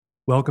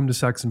Welcome to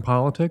Sex and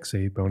Politics,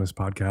 a bonus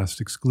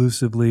podcast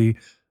exclusively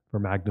for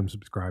Magnum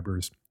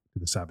subscribers to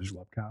the Savage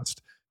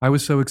Lovecast. I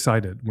was so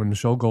excited when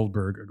Michelle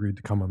Goldberg agreed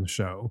to come on the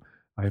show.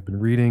 I have been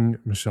reading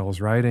Michelle's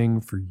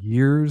writing for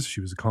years. She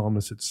was a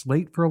columnist at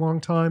Slate for a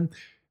long time,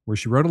 where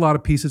she wrote a lot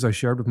of pieces I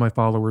shared with my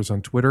followers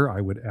on Twitter.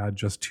 I would add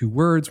just 2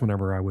 words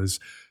whenever I was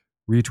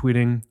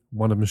retweeting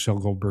one of Michelle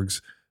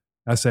Goldberg's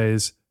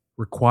essays: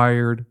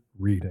 required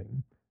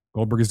reading.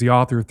 Goldberg is the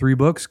author of 3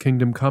 books: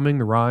 Kingdom Coming,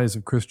 The Rise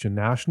of Christian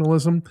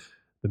Nationalism,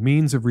 The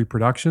Means of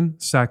Reproduction,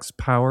 Sex,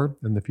 Power,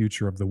 and the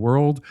Future of the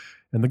World,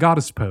 and The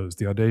Goddess Pose,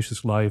 The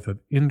Audacious Life of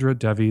Indra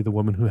Devi, the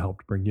woman who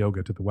helped bring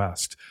yoga to the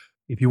West.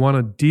 If you want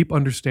a deep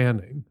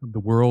understanding of the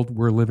world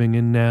we're living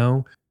in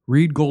now,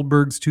 read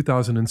Goldberg's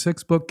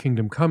 2006 book,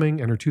 Kingdom Coming,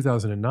 and her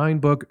 2009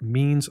 book,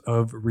 Means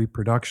of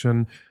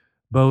Reproduction.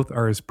 Both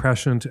are as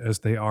prescient as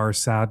they are,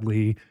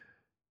 sadly,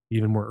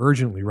 even more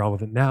urgently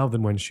relevant now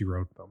than when she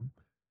wrote them.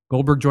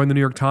 Goldberg joined the New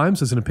York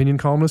Times as an opinion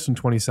columnist in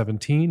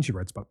 2017. She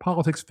writes about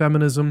politics,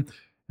 feminism,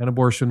 and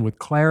abortion with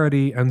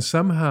clarity, and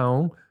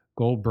somehow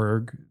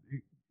Goldberg,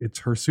 it's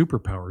her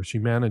superpower. She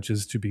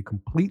manages to be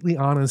completely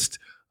honest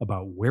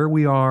about where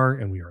we are,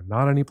 and we are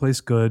not anyplace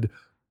good,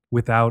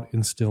 without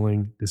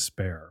instilling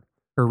despair.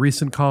 Her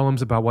recent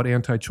columns about what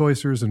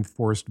anti-choicers and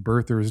forced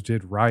birthers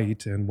did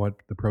right and what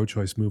the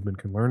pro-choice movement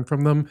can learn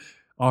from them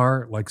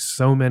are, like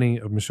so many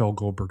of Michelle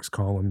Goldberg's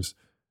columns,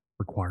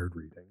 required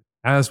reading.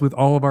 As with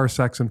all of our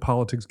sex and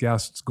politics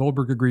guests,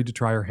 Goldberg agreed to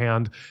try her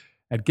hand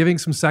at giving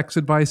some sex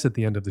advice at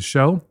the end of the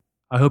show.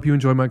 I hope you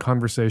enjoy my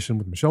conversation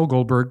with Michelle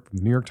Goldberg from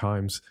the New York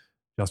Times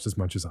just as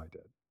much as I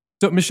did.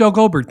 So, Michelle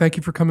Goldberg, thank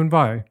you for coming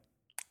by.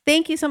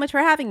 Thank you so much for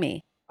having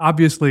me.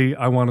 Obviously,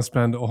 I want to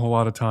spend a whole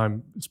lot of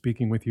time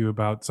speaking with you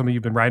about something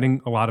you've been writing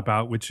a lot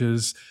about, which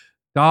is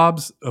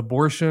Dobbs,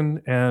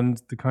 abortion,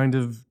 and the kind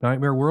of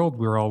nightmare world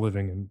we're all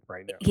living in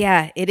right now.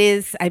 Yeah, it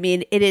is. I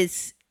mean, it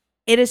is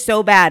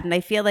so bad. And I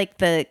feel like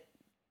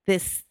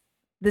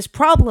this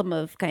problem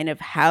of kind of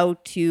how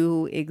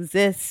to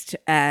exist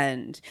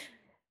and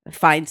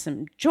find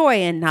some joy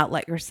and not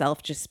let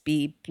yourself just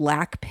be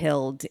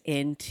black-pilled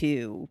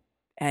into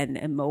an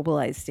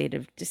immobilized state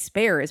of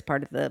despair is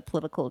part of the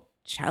political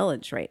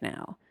challenge right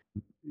now.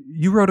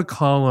 You wrote a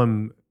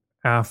column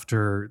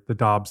after the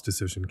Dobbs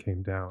decision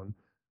came down,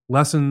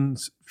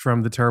 Lessons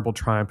from the Terrible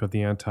Triumph of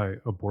the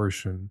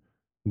Anti-Abortion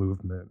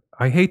Movement.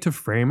 I hate to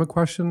frame a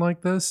question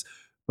like this,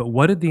 but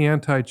what did the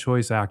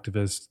anti-choice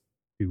activists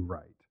do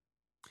right?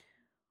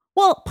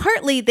 Well,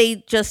 partly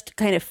they just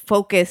kind of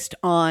focused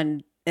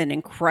on an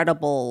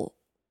incredible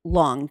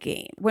long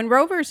game. When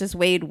Roe versus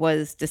Wade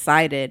was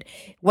decided,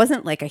 it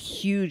wasn't like a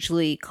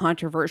hugely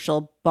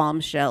controversial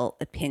bombshell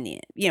opinion.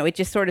 You know, it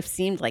just sort of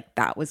seemed like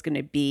that was going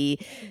to be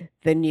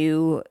the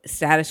new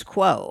status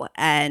quo.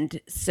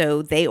 And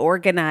so they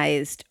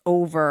organized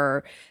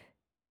over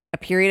a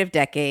period of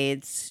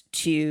decades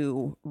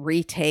to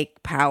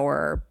retake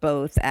power,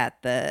 both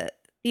at the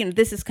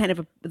this is kind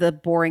of the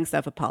boring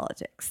stuff of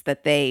politics,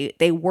 that they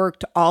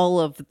worked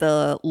all of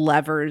the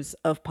levers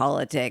of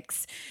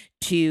politics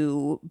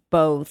to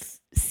both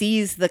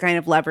seize the kind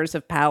of levers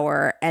of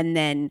power and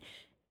then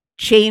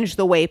change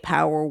the way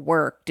power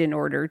worked in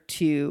order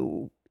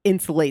to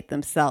insulate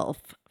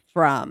themselves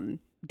from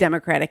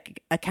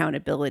democratic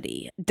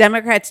accountability.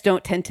 Democrats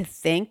don't tend to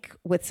think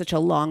with such a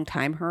long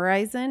time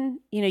horizon.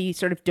 You know, you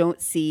sort of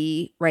don't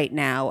see right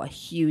now a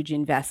huge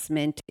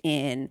investment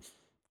in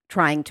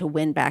trying to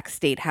win back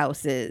state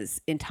houses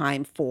in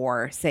time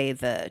for, say,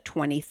 the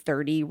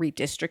 2030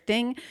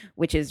 redistricting,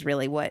 which is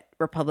really what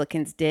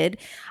Republicans did.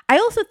 I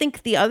also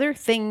think the other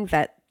thing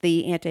that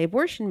the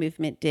anti-abortion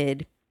movement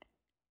did,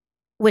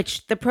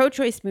 which the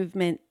pro-choice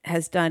movement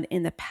has done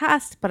in the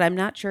past, but I'm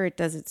not sure it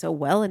does it so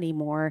well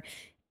anymore,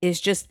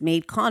 is just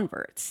made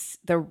converts.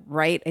 The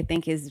right, I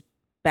think, is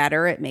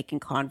better at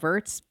making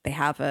converts. They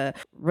have a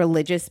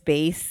religious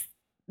base.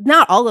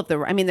 Not all of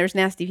there's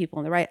nasty people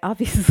on the right,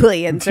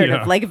 obviously, and sort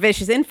of like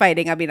vicious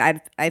infighting. I mean,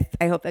 I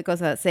hope that goes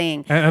without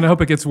saying. And I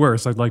hope it gets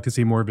worse. I'd like to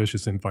see more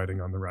vicious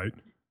infighting on the right.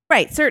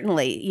 Right,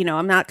 certainly. You know,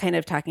 I'm not kind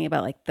of talking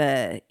about like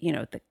the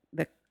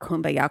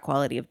kumbaya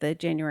quality of the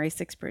January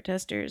 6th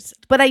protesters.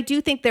 But I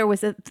do think there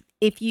was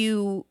if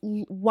you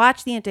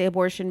watch the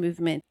anti-abortion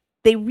movement,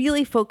 they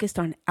really focused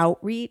on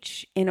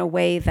outreach in a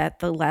way that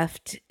the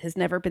left has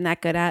never been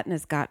that good at and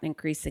has gotten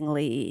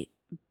increasingly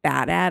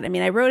bad at. I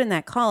mean, I wrote in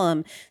that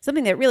column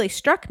something that really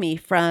struck me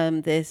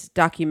from this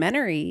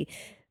documentary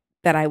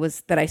that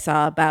I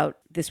saw about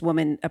this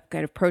woman, a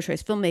kind of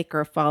pro-choice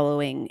filmmaker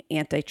following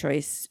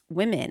anti-choice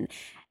women.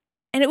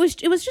 And it was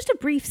just a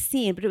brief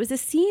scene, but it was a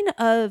scene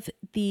of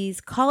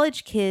these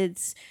college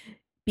kids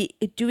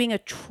doing a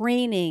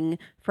training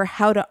for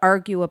how to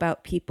argue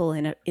about people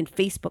in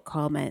Facebook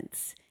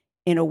comments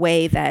in a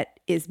way that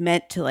is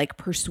meant to like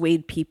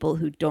persuade people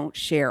who don't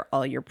share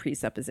all your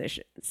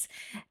presuppositions.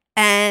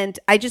 And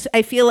I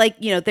feel like,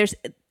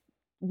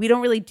 we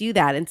don't really do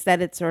that.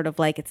 Instead, it's sort of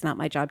like, it's not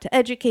my job to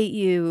educate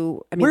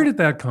you. I mean, where did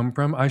that come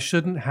from? I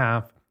shouldn't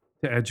have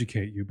to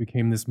educate you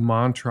became this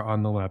mantra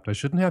on the left. I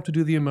shouldn't have to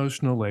do the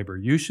emotional labor.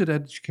 You should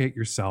educate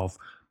yourself.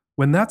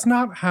 when that's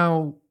not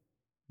how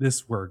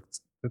this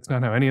works. That's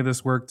not how any of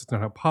this works. It's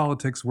not how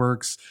politics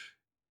works.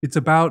 It's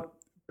about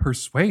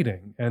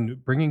persuading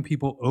and bringing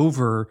people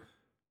over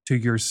to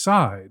your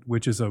side,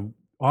 which is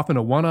often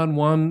a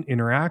one-on-one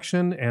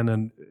interaction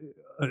and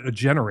a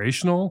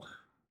generational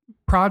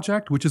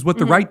project, which is what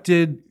the Mhm. right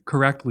did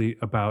correctly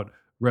about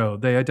Roe.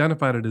 They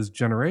identified it as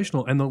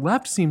generational, and the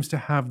left seems to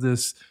have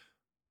this.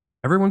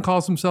 Everyone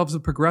calls themselves a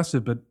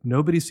progressive, but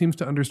nobody seems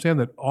to understand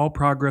that all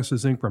progress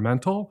is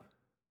incremental.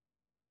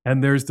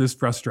 And there's this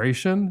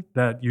frustration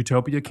that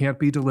utopia can't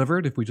be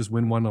delivered if we just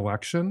win one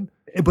election.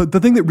 But the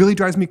thing that really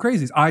drives me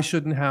crazy is I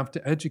shouldn't have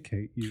to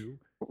educate you.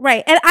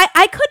 Right. And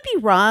I could be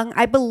wrong.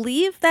 I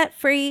believe that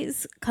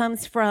phrase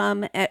comes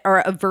from, or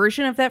a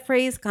version of that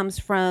phrase comes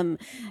from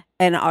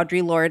an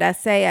Audre Lorde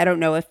essay. I don't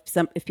know if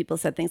people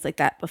said things like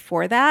that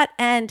before that.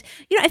 And,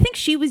 I think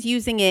she was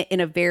using it in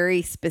a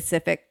very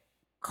specific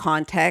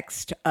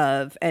context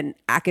of an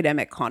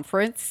academic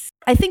conference.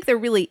 I think there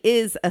really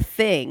is a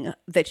thing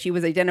that she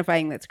was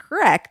identifying that's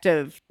correct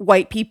of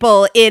white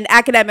people in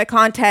academic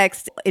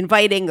context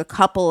inviting a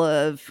couple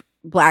of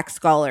Black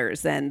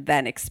scholars and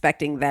then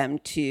expecting them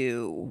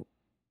to,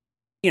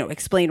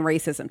 explain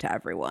racism to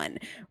everyone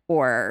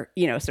or,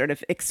 sort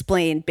of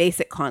explain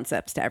basic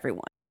concepts to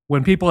everyone.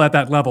 When people at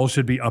that level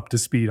should be up to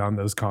speed on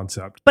those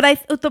concepts.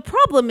 But the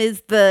problem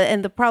is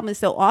the problem is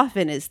so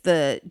often is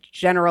the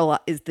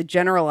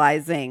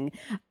generalizing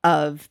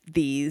of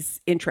these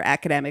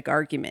intra-academic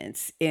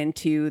arguments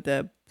into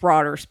the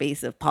broader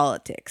space of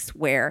politics,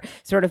 where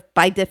sort of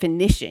by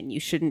definition you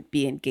shouldn't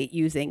be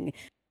using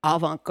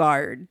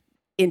avant-garde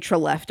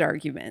intra-left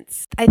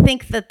arguments. I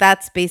think that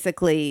that's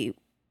basically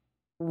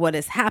what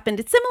has happened.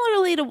 It's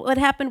similarly to what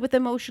happened with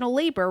emotional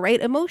labor, right?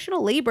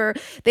 Emotional labor,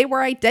 they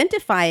were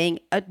identifying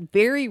a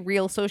very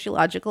real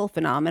sociological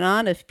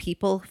phenomenon of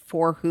people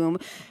for whom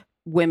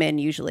women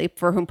usually,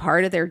 for whom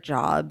part of their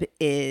job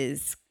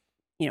is,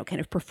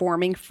 kind of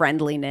performing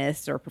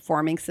friendliness or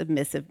performing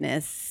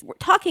submissiveness. We're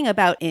talking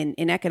about in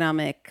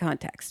economic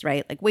context,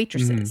 right? Like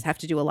waitresses have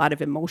to do a lot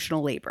of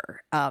emotional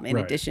labor in Right.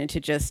 addition to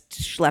just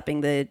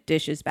schlepping the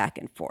dishes back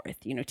and forth.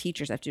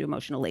 Teachers have to do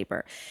emotional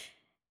labor.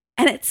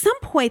 And at some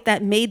point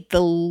that made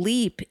the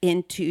leap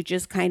into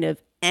just kind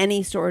of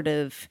any sort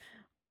of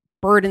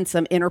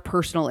burdensome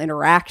interpersonal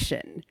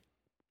interaction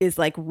is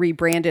like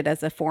rebranded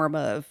as a form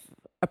of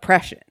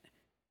oppression.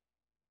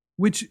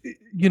 Which,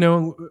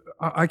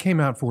 I came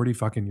out 40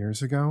 fucking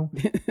years ago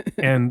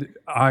and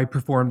I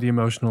performed the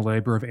emotional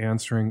labor of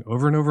answering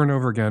over and over and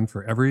over again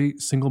for every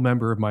single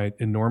member of my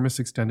enormous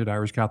extended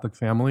Irish Catholic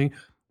family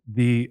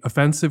the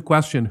offensive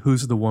question,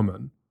 who's the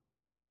woman?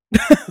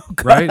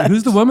 Right?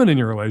 Who's the woman in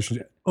your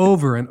relationship?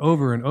 Over and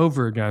over and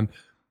over again.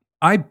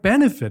 I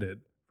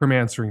benefited from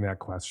answering that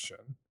question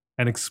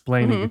and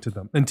explaining it to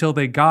them until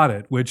they got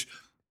it, which,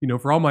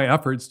 for all my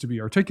efforts to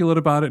be articulate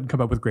about it and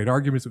come up with great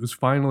arguments, it was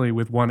finally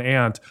with one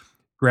aunt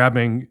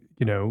grabbing,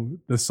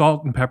 the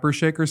salt and pepper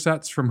shaker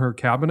sets from her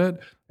cabinet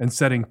and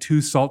setting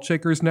two salt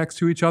shakers next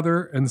to each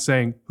other and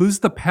saying, who's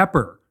the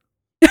pepper?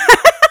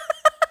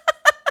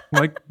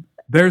 Like,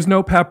 there's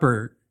no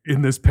pepper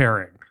in this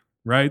pairing,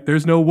 right?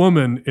 There's no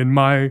woman in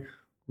my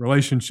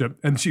relationship.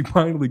 And she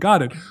finally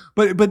got it.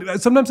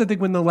 But sometimes I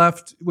think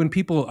when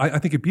people, I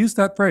think abuse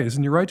that phrase,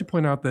 and you're right to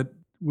point out that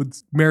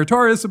what's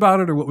meritorious about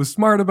it or what was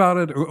smart about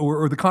it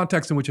or the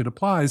context in which it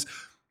applies.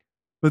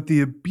 But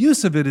the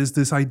abuse of it is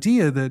this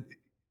idea that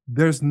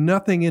there's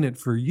nothing in it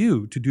for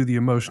you to do the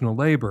emotional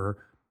labor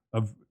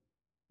of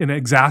an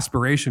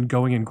exasperation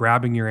going and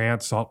grabbing your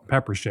aunt's salt and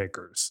pepper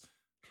shakers,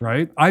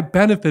 right? I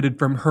benefited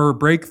from her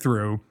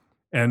breakthrough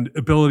and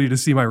ability to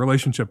see my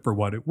relationship for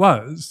what it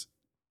was.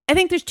 I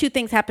think there's two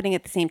things happening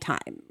at the same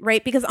time,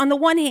 right? Because on the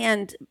one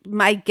hand,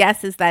 my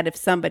guess is that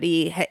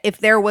if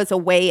there was a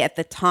way at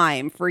the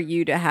time for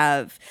you to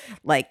have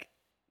like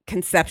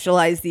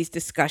conceptualize these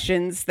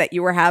discussions that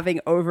you were having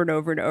over and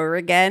over and over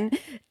again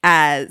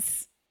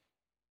as,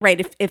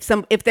 right, if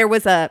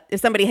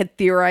somebody had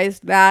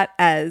theorized that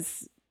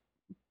as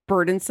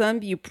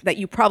burdensome, that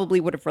you probably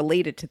would have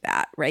related to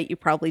that, right? You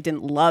probably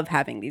didn't love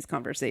having these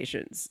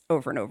conversations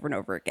over and over and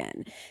over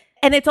again.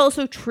 And it's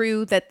also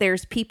true that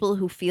there's people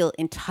who feel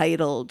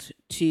entitled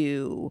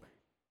to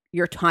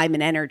your time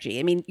and energy.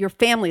 I mean, your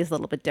family is a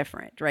little bit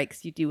different, right?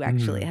 Because you do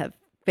actually have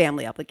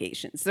family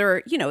obligations. There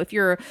are, if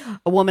you're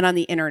a woman on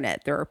the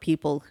internet, there are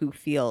people who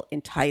feel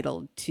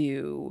entitled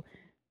to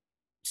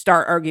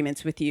start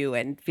arguments with you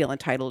and feel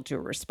entitled to a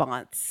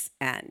response.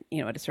 And,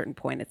 at a certain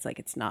point, it's like,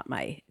 it's not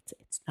my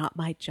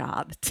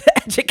job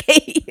to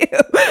educate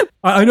you.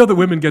 I know that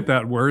women get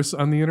that worse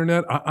on the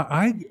internet.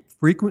 I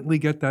frequently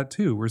get that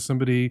too, where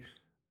somebody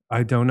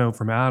I don't know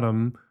from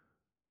Adam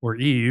or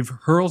Eve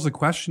hurls a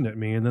question at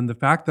me, and then the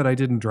fact that I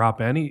didn't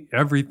drop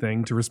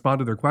everything to respond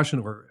to their question,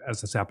 or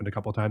as has happened a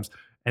couple of times,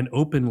 an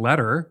open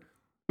letter,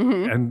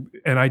 and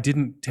I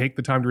didn't take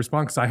the time to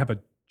respond because I have a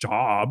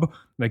job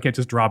and I can't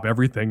just drop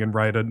everything and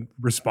write a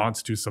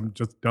response to some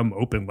just dumb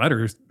open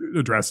letters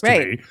addressed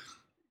to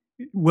me.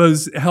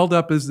 was held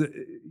up as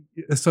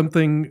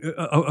something,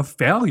 a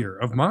failure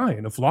of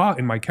mine, a flaw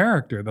in my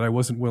character that I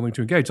wasn't willing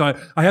to engage. So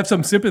I have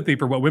some sympathy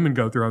for what women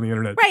go through on the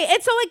internet. Right.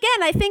 And so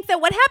again, I think that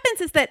what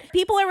happens is that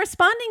people are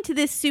responding to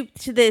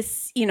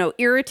this,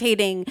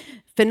 irritating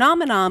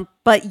phenomenon,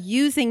 but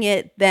using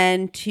it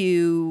then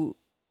to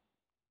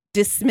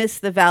dismiss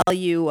the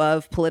value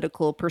of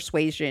political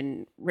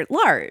persuasion writ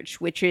large,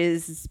 which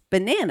is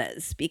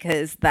bananas,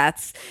 because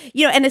that's,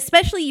 and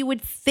especially you would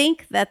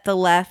think that the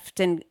left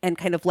and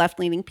kind of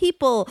left-leaning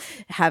people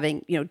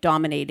having,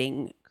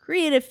 dominating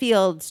creative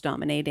fields,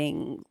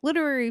 dominating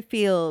literary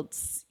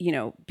fields,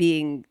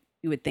 being,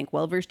 you would think,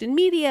 well-versed in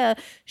media,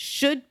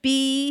 should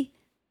be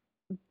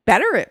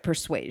better at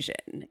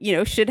persuasion,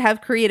 should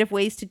have creative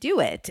ways to do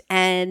it.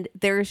 And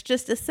there's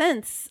just a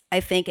sense, I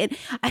think, and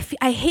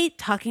I hate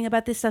talking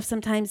about this stuff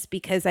sometimes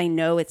because I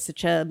know it's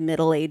such a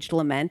middle-aged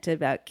lament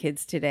about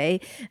kids today.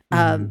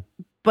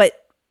 But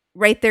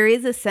right, there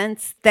is a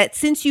sense that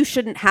since you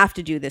shouldn't have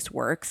to do this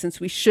work, since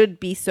we should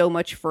be so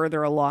much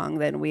further along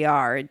than we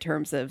are in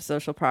terms of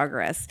social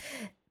progress,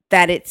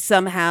 that it's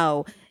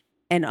somehow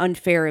an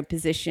unfair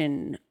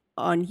imposition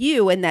on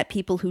you, and that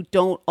people who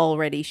don't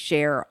already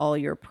share all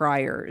your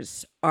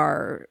priors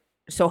are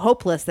so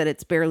hopeless that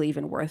it's barely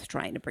even worth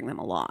trying to bring them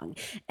along.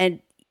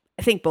 And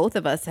I think both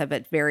of us have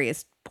at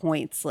various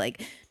points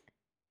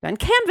done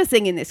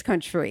canvassing in this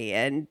country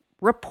and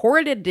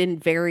reported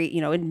in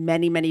in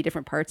many, many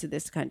different parts of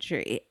this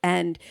country.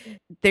 And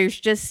there's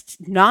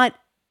just not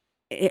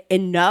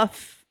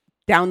enough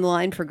down the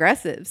line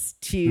progressives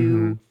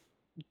to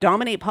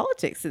dominate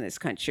politics in this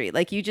country.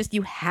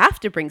 You have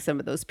to bring some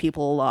of those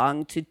people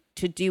along to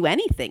do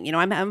anything.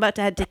 I'm about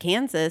to head to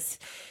Kansas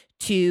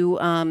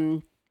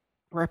to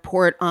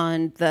report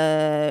on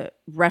the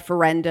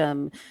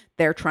referendum.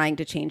 They're trying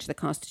to change the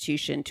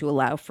Constitution to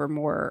allow for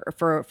more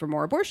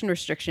abortion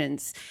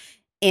restrictions,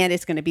 and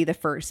it's going to be the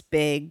first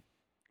big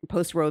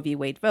post Roe v.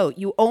 Wade vote.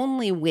 You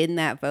only win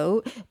that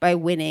vote by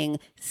winning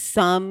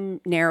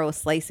some narrow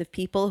slice of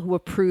people who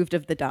approved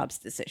of the Dobbs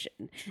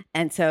decision.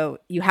 And so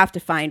you have to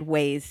find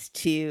ways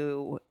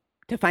to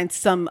find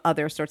some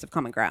other sorts of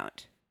common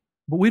ground.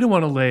 But we don't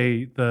want to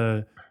lay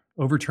the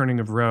overturning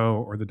of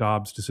Roe or the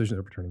Dobbs decision,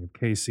 overturning of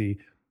Casey,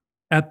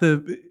 at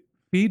the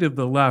feet of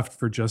the left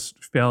for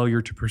just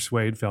failure to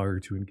persuade, failure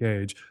to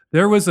engage.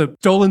 There was a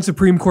stolen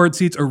Supreme Court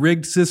seats, a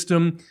rigged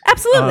system.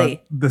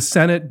 Absolutely. The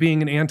Senate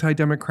being an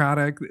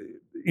anti-democratic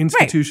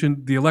institution,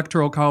 right. The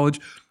Electoral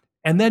College.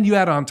 And then you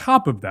add on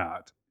top of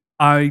that,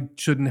 I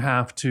shouldn't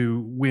have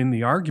to win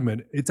the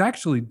argument. It's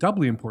actually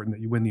doubly important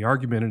that you win the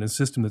argument in a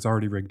system that's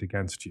already rigged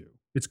against you.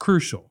 It's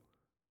crucial.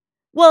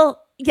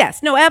 Well,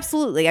 yes, no,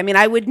 absolutely. I mean,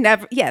 I would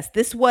never, yes,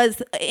 this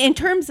was, in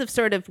terms of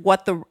sort of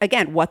what the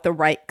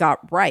right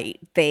got right,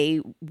 they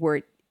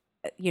were,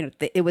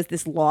 it was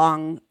this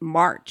long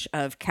march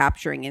of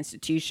capturing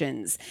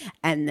institutions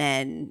and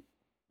then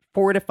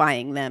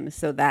fortifying them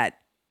so that,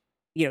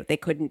 they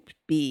couldn't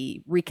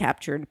be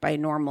recaptured by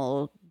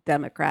normal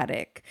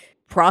democratic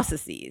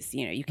processes.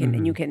 You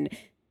can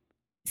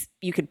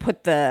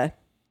put the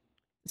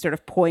sort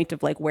of point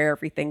of where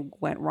everything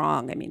went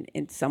wrong. I mean,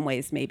 in some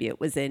ways, maybe it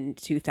was in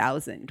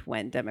 2000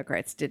 when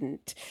Democrats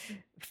didn't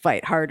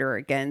fight harder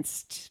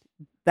against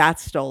that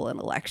stolen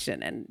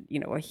election. And,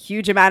 a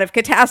huge amount of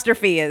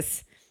catastrophe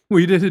is... Well,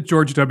 you did hit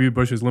George W.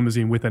 Bush's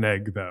limousine with an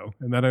egg, though.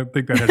 And I don't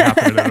think that had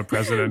happened at a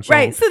presidential...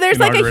 Right. So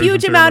there's a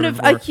huge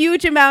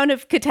amount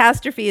of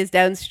catastrophe is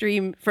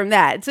downstream from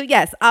that. So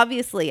yes,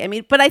 obviously. I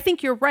mean, but I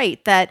think you're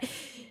right that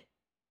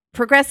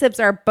progressives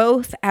are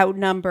both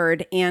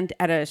outnumbered and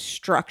at a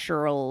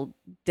structural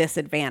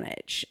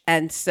disadvantage.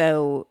 And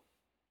so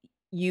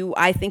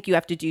I think you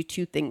have to do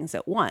two things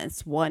at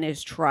once. One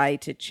is try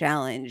to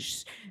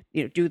challenge,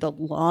 do the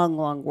long,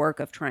 long work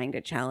of trying to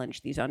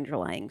challenge these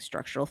underlying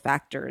structural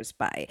factors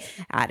by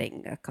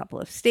adding a couple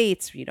of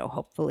states,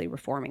 hopefully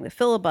reforming the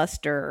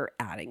filibuster,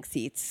 adding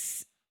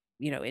seats,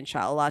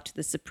 inshallah, to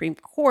the Supreme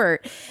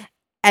Court.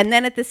 And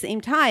then at the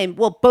same time,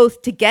 well,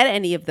 both to get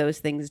any of those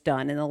things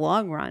done in the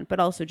long run,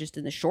 but also just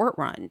in the short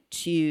run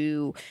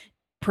to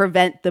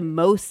prevent the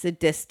most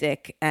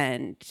sadistic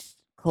and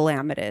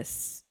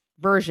calamitous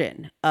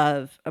version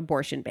of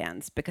abortion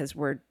bans, because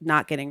we're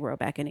not getting Roe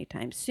back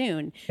anytime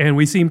soon. And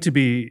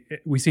the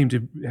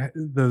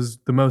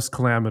most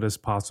calamitous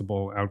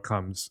possible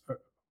outcomes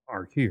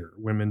are here.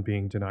 Women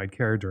being denied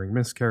care during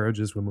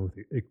miscarriages, women with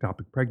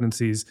ectopic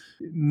pregnancies,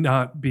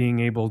 not being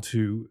able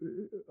to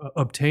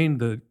obtain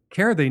the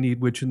care they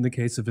need, which in the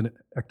case of an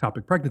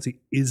ectopic pregnancy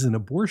is an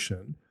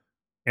abortion.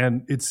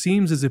 And it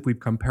seems as if we've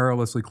come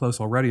perilously close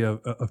already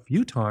a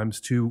few times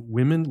to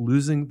women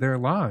losing their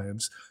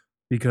lives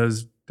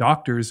because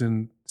doctors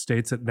in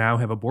states that now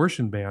have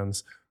abortion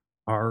bans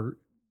are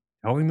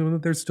telling them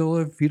that there's still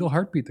a fetal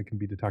heartbeat that can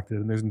be detected,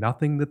 and there's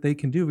nothing that they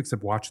can do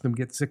except watch them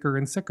get sicker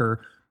and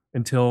sicker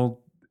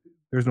until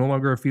there's no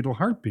longer a fetal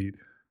heartbeat.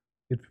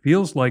 It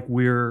feels like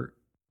we're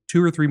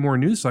 2 or 3 more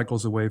news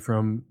cycles away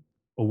from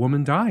a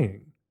woman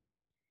dying.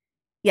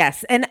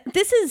 Yes, and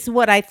this is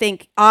what I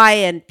think I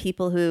and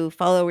people who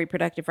follow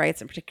reproductive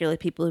rights, and particularly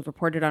people who've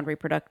reported on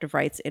reproductive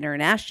rights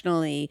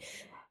internationally,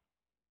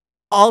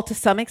 all to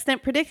some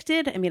extent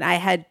predicted. I mean, I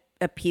had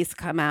a piece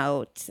come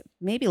out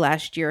maybe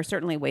last year,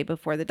 certainly way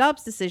before the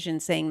Dobbs decision,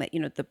 saying that,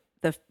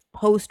 the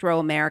post Roe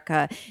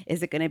America,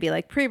 is it going to be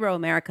like pre Roe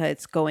America?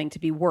 It's going to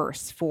be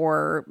worse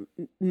for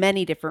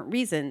many different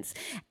reasons.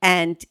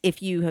 And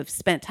if you have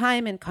spent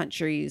time in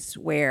countries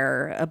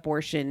where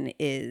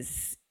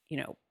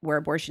where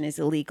abortion is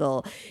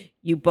illegal,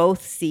 you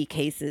both see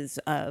cases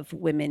of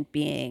women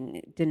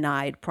being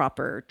denied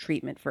proper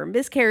treatment for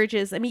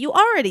miscarriages. I mean, you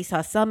already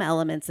saw some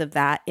elements of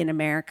that in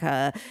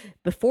America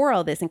before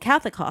all this in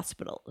Catholic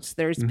hospitals.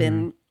 There's Hmm.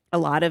 been a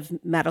lot of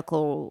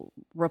medical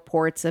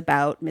reports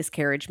about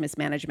miscarriage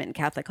mismanagement in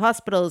Catholic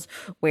hospitals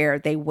where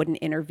they wouldn't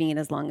intervene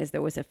as long as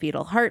there was a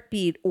fetal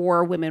heartbeat,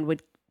 or women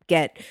would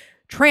get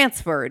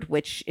transferred,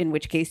 in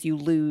which case you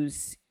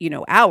lose,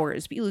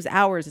 hours, but you lose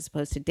hours as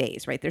opposed to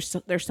days, right?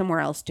 There's somewhere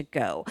else to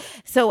go.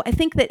 So I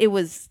think that it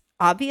was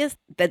obvious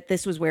that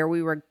this was where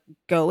we were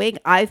going.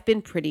 I've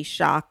been pretty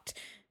shocked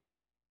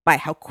by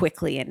how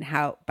quickly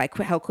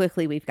how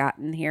quickly we've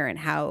gotten here and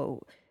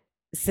how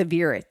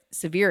severe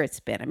it's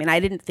been. I mean, I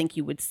didn't think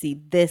you would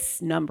see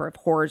this number of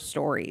horror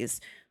stories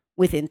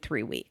within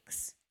 3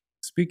 weeks.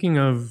 Speaking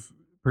of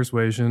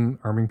persuasion,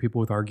 arming people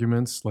with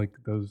arguments like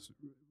those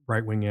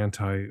right wing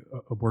anti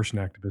abortion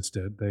activists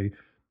did, they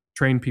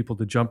trained people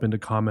to jump into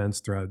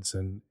comments threads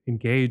and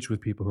engage with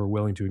people who are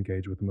willing to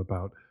engage with them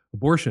about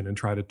abortion and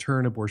try to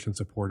turn abortion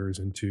supporters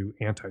into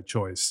anti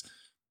choice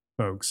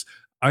folks.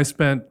 I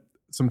spent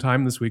some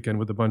time this weekend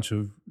with a bunch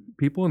of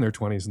people in their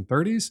 20s and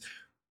 30s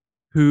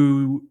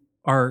who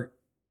are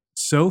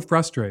so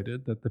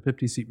frustrated that the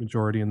 50-seat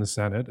majority in the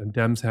Senate and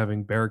Dems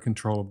having bare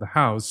control of the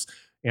House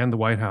and the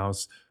White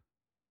House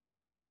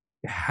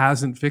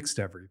hasn't fixed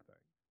everything.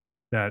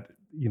 That,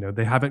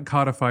 they haven't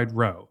codified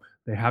Roe.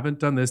 They haven't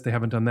done this, they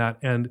haven't done that.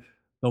 And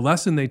the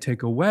lesson they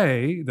take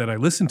away, that I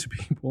listen to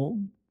people,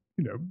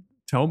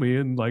 tell me,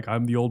 and like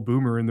I'm the old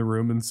boomer in the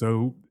room. And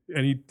so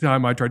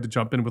anytime I tried to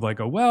jump in with like,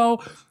 oh,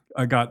 well,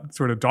 I got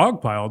sort of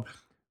dogpiled,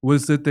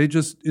 was that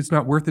it's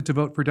not worth it to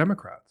vote for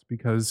Democrats,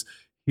 because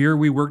here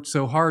we worked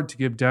so hard to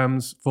give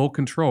Dems full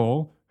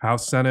control,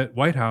 House, Senate,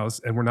 White House,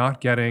 and we're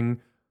not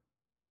getting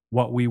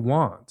what we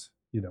want.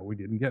 We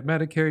didn't get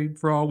Medicaid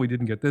for all, we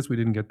didn't get this, we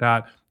didn't get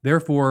that.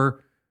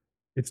 Therefore,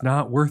 it's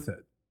not worth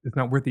it. It's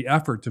not worth the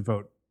effort to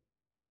vote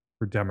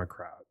for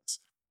Democrats.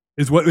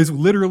 Is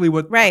literally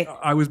what Right.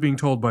 I was being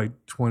told by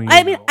 20 I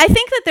years mean, old. I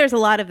think that there's a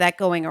lot of that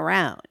going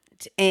around.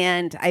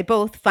 And I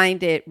both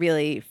find it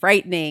really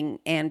frightening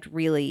and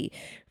really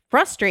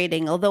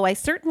frustrating, although I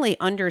certainly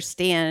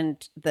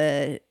understand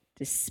the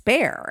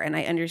despair and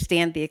I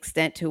understand the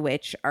extent to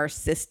which our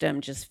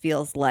system just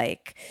feels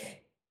like,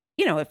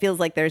 it feels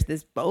like there's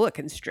this boa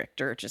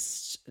constrictor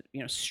just,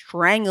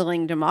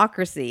 strangling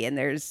democracy. And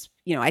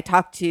I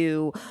talk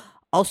to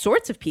all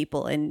sorts of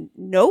people and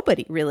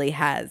nobody really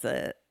has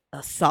a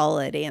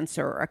solid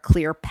answer or a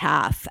clear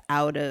path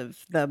out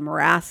of the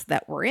morass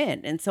that we're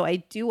in. And so I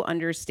do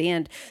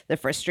understand the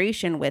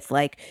frustration with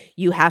like,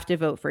 you have to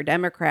vote for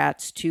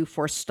Democrats to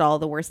forestall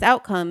the worst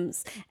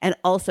outcomes. And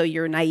also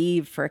you're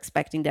naive for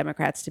expecting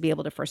Democrats to be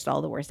able to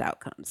forestall the worst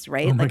outcomes, Oh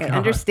right? my Like I God.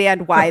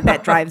 understand why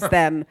that drives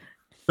them.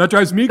 That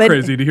drives me But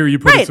crazy to hear you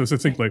put it right. so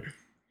succinctly.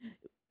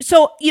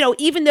 So,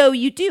 even though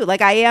you do,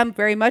 like I am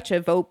very much a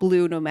vote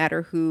blue no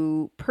matter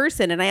who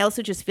person. And I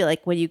also just feel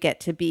like when you get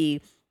to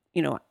be,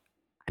 I'm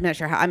not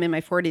sure how, I'm in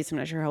my 40s, I'm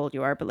not sure how old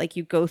you are, but like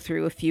you go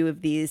through a few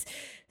of these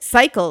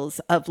cycles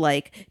of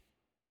like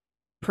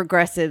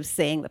progressives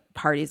saying the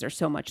parties are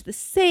so much the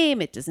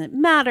same, it doesn't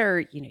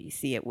matter. You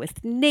see it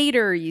with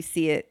Nader, you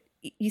see it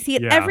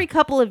Yeah. every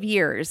couple of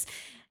years.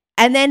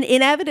 And then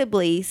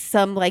inevitably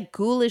some like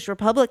ghoulish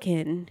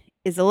Republican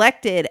is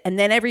elected, and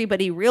then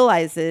everybody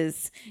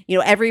realizes,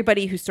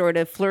 everybody who sort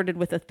of flirted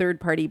with a third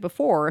party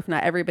before, if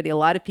not everybody, a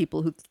lot of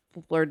people who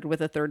flirted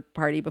with a third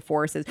party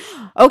before says,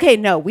 okay,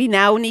 no, we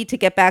now need to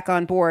get back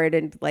on board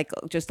and like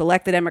just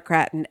elect the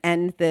Democrat and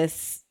end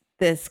this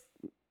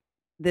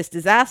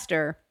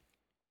disaster.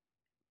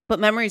 But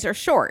memories are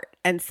short.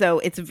 And so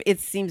it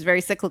seems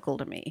very cyclical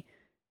to me.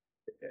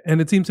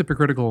 And it seems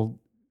hypocritical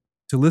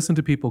to listen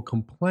to people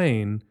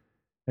complain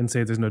and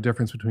say there's no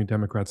difference between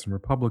Democrats and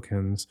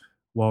Republicans,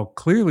 while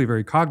clearly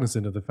very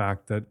cognizant of the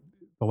fact that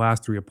the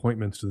last 3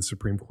 appointments to the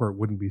Supreme Court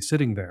wouldn't be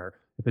sitting there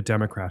if a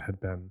Democrat had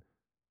been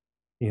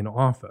in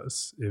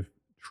office, if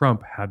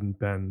Trump hadn't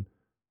been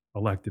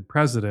elected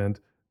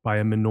president by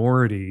a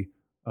minority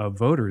of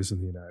voters in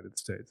the United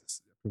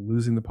States. We're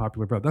losing the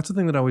popular vote. That's the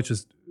thing that always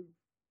just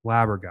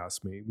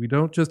flabbergasts me. We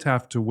don't just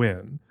have to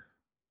win,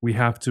 we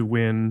have to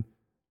win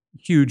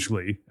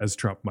hugely, as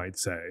Trump might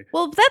say.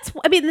 Well,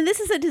 this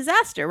is a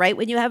disaster, right?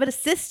 When you have a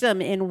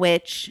system in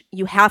which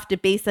you have to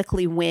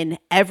basically win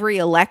every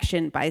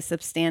election by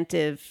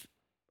substantive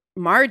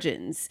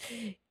margins,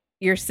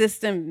 your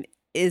system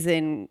is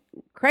in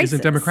crisis.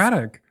 Isn't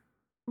democratic.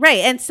 Right.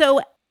 And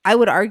so I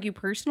would argue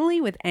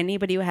personally with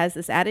anybody who has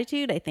this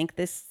attitude, I think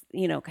this,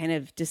 kind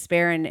of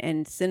despair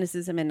and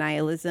cynicism and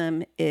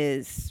nihilism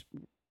is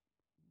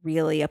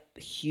really a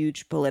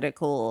huge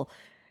political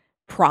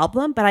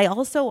problem, but I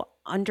also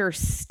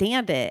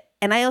understand it.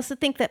 And I also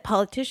think that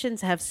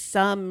politicians have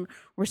some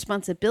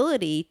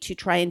responsibility to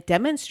try and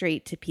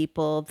demonstrate to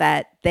people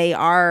that they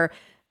are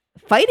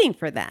fighting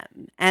for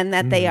them and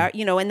that they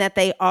Mhm. are, and that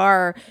they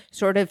are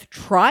sort of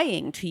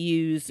trying to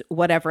use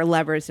whatever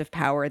levers of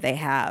power they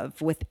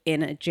have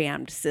within a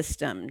jammed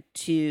system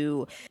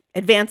to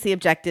advance the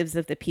objectives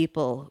of the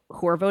people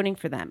who are voting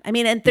for them. I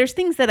mean, and there's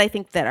things that I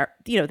think that are,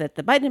 that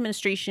the Biden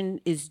administration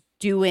is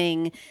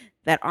doing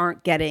that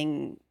aren't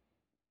getting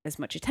as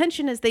much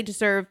attention as they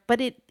deserve,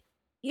 but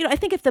I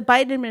think if the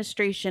Biden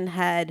administration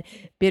had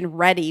been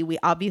ready, we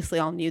obviously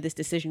all knew this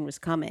decision was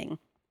coming.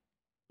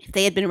 If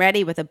they had been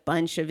ready with a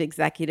bunch of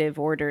executive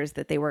orders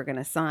that they were going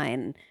to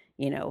sign,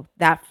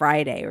 that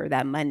Friday or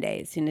that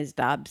Monday, as soon as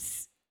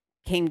Dobbs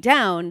came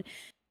down,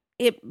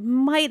 it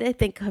might, I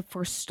think, have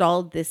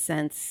forestalled this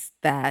sense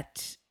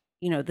that,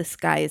 the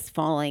sky is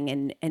falling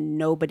and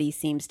nobody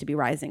seems to be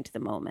rising to the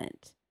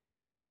moment.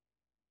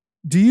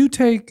 Do you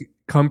take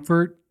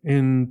comfort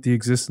in the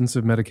existence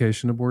of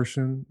medication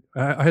abortion?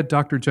 I had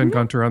Dr. Jen Mhm.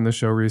 Gunter on the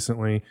show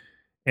recently,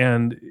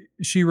 and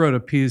she wrote a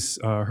piece,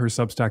 her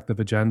Substack, The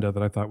Agenda,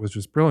 that I thought was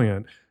just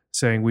brilliant,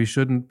 saying we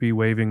shouldn't be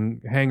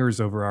waving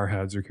hangers over our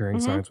heads or carrying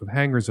Mhm. signs with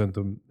hangers on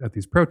them at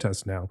these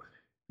protests now,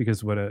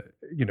 because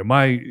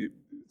my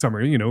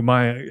summary,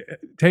 my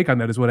take on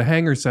that is what a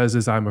hanger says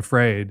is I'm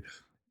afraid,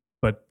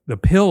 but the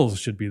pills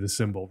should be the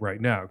symbol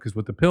right now, because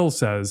what the pill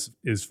says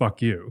is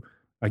fuck you.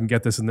 I can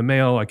get this in the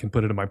mail. I can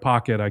put it in my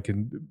pocket. I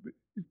can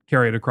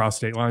carry it across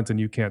state lines, and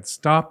you can't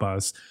stop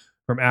us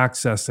from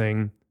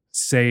accessing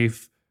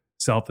safe,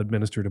 self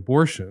administered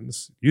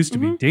abortions. It used to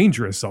be Mhm.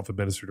 dangerous self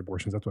administered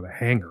abortions. That's what a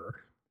hanger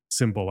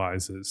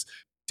symbolizes.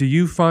 Do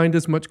you find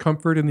as much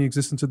comfort in the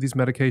existence of these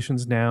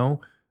medications now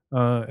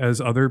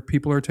as other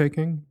people are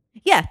taking?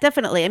 Yeah,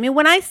 definitely. I mean,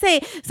 when I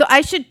say, so I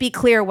should be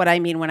clear what I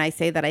mean when I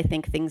say that I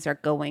think things are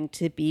going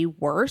to be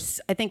worse.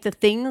 I think the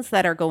things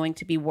that are going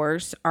to be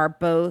worse are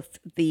both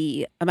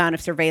the amount of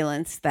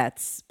surveillance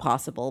that's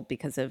possible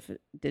because of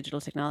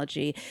digital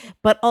technology,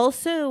 but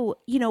also,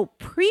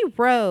 pre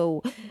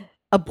Roe,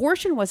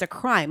 abortion was a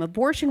crime.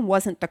 Abortion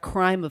wasn't the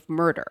crime of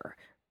murder,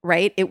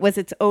 right? It was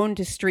its own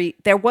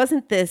discrete. There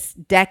wasn't this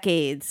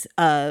decades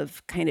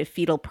of kind of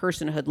fetal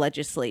personhood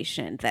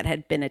legislation that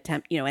had been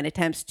and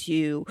attempts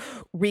to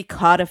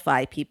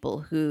recodify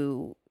people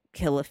who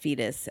kill a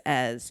fetus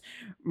as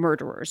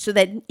murderers. So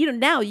that,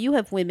 now you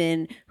have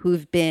women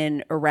who've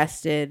been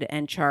arrested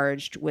and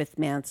charged with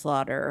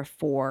manslaughter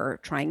for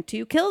trying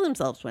to kill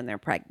themselves when they're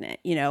pregnant,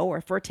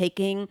 or for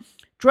taking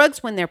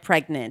drugs when they're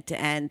pregnant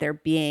and there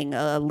being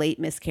a late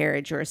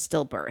miscarriage or a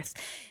stillbirth.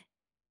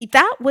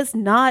 That was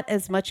not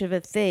as much of a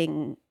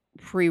thing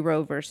pre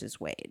Roe versus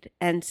Wade.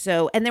 And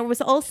there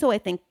was also, I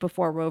think,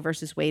 before Roe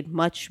versus Wade,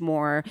 much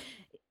more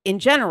in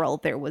general,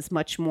 there was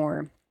much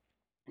more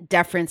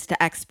deference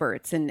to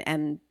experts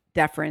and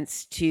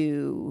deference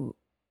to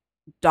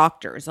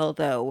doctors,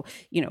 although,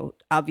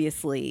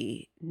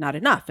 obviously not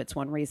enough. It's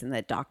one reason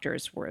that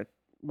doctors were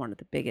one of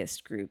the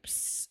biggest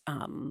groups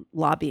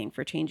lobbying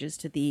for changes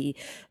to the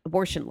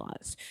abortion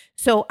laws.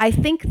 So I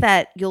think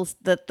that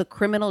the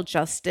criminal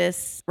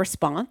justice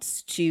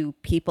response to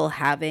people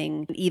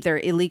having either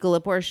illegal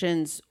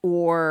abortions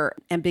or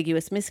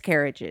ambiguous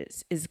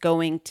miscarriages is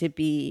going to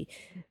be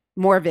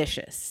more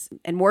vicious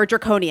and more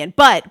draconian.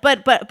 But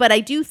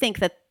I do think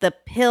that the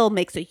pill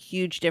makes a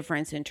huge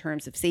difference in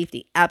terms of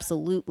safety.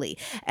 Absolutely.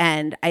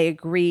 And I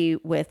agree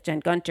with Jen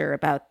Gunter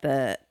about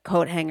the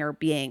coat hanger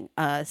being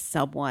a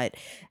somewhat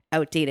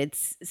outdated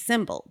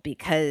symbol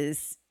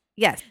because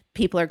yes,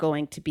 people are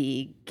going to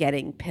be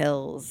getting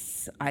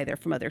pills either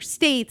from other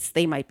states.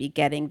 They might be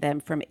getting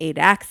them from Aid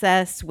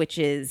Access, which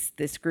is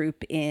this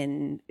group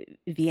in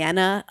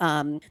Vienna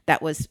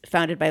that was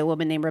founded by a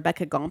woman named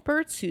Rebecca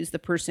Gompertz, who's the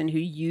person who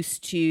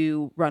used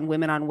to run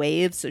Women on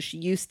Waves. So she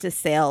used to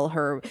sail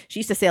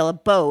a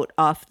boat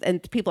off,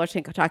 and people are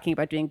talking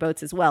about doing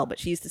boats as well, but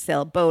she used to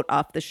sail a boat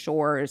off the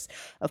shores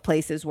of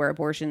places where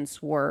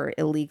abortions were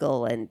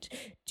illegal and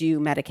do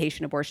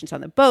medication abortions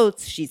on the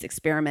boats. She's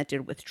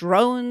experimented with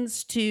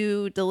drones to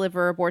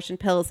deliver abortion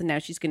pills, and now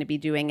she's going to be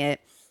doing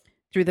it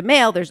through the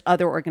mail. There's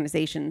other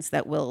organizations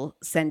that will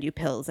send you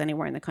pills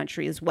anywhere in the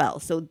country as well.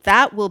 So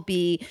that will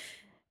be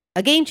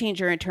a game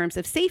changer in terms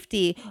of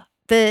safety.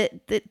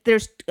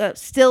 There's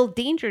still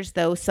dangers,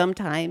 though.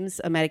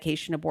 Sometimes a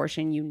medication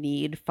abortion, you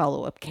need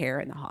follow-up care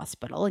in the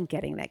hospital, and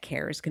getting that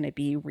care is going to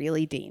be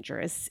really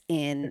dangerous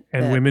in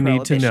And the women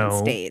need to prohibition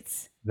know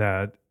states.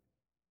 that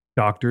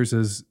doctors,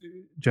 as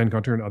Jen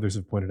Gunter and others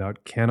have pointed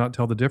out, cannot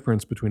tell the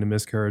difference between a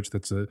miscarriage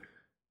that's a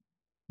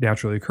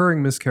naturally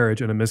occurring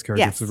miscarriage and a miscarriage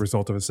that's the Yes.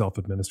 result of a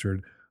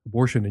self-administered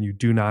abortion, and you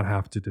do not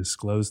have to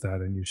disclose that,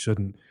 and you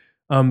shouldn't.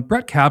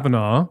 Brett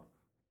Kavanaugh,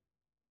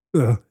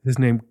 his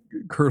name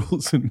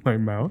curdles in my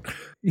mouth.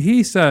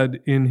 He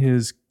said in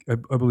his, I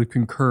believe,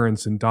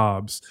 concurrence in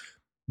Dobbs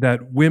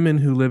that women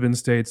who live in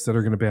states that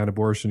are going to ban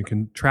abortion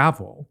can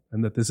travel,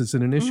 and that this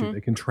isn't an issue. Mhm.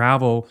 They can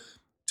travel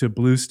to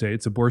blue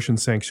states, abortion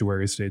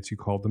sanctuary states, you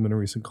called them in a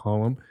recent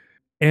column.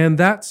 And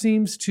that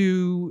seems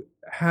to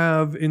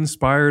have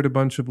inspired a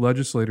bunch of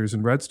legislators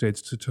in red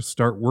states to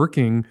start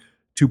working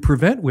to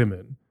prevent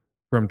women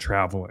from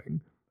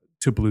traveling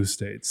to blue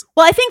states.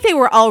 Well, I think they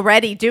were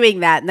already doing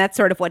that, and that's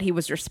sort of what he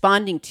was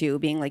responding to,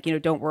 being like,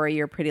 "Don't worry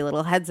your pretty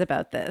little heads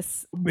about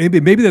this."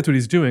 Maybe that's what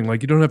he's doing.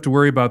 Like, you don't have to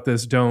worry about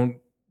this.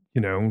 You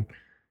know,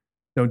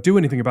 don't do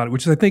anything about it,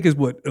 which I think is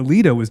what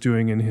Alito was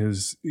doing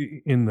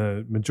in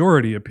the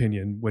majority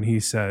opinion when he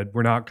said,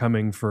 we're not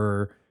coming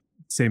for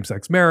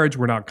same-sex marriage,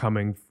 we're not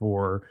coming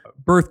for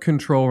birth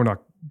control, we're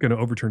not going to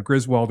overturn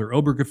Griswold or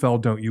Obergefell,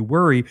 don't you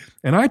worry.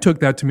 And I took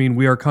that to mean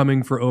we are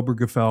coming for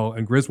Obergefell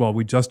and Griswold.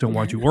 We just don't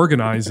want you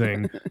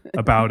organizing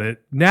about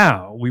it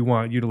now. We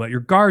want you to let your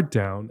guard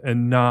down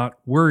and not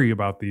worry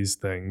about these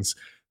things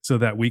so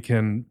that we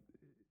can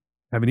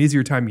have an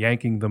easier time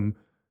yanking them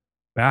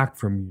back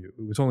from you.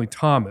 It was only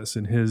Thomas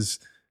in his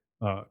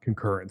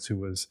concurrence who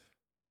was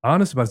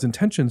honest about his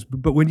intentions.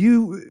 But when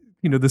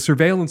the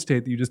surveillance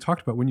state that you just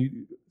talked about, when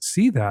you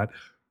see that,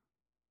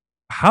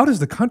 how does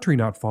the country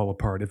not fall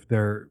apart if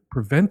they're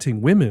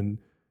preventing women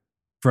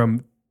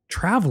from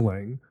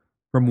traveling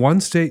from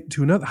one state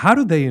to another?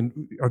 Are they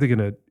going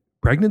to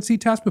pregnancy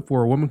test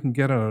before a woman can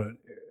get on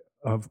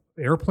an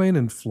airplane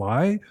and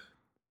fly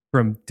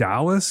from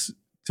Dallas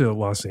to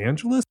Los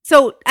Angeles?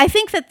 So I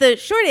think that the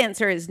short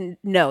answer is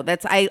no.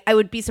 I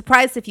would be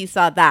surprised if you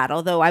saw that,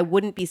 although I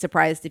wouldn't be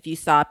surprised if you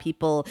saw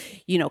people,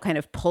 kind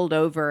of pulled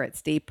over at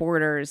state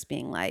borders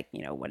being like,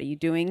 what are you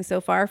doing so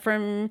far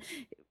from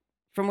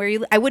where you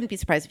live? I wouldn't be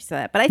surprised if you saw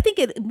that. But I think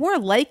more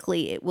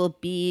likely it will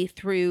be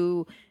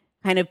through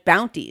kind of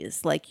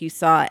bounties like you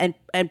saw. And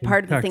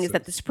part of the thing is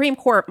that the Supreme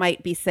Court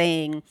might be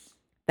saying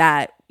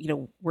that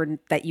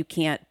that you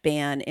can't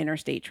ban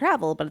interstate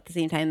travel, but at the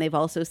same time they've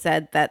also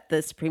said that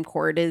the Supreme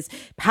Court is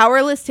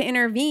powerless to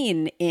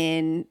intervene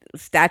in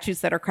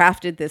statutes that are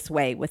crafted this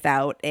way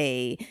without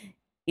a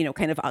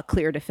kind of a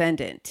clear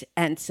defendant.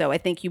 And so I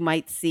think you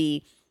might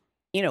see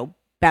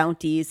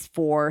bounties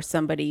for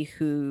somebody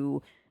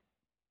who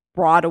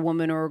brought a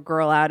woman or a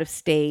girl out of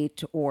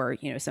state, or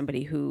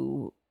somebody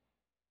who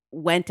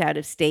went out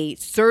of state,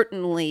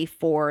 certainly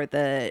for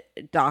the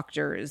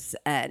doctors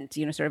and,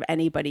 sort of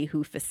anybody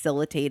who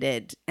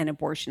facilitated an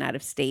abortion out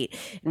of state,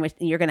 in which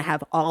you're going to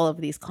have all of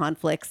these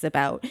conflicts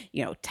about,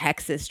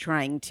 Texas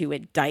trying to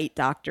indict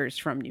doctors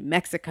from New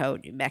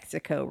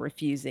Mexico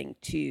refusing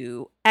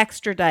to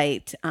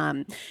extradite,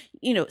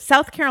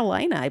 South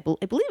Carolina, I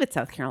believe it's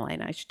South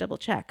Carolina. I should double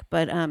check,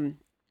 but,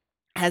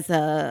 has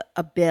a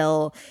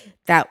bill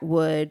that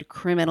would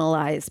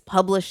criminalize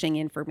publishing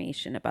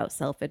information about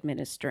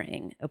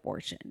self-administering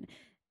abortion.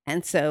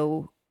 And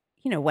so,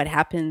 what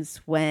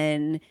happens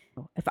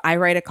if I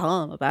write a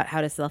column about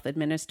how to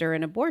self-administer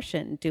an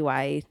abortion, do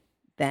I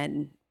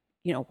then,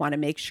 want to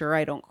make sure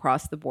I don't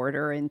cross the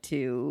border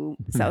into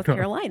South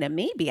Carolina?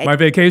 Maybe. My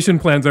vacation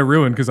plans are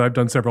ruined because I've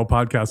done several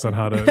podcasts on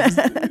how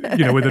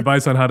to, with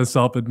advice on how to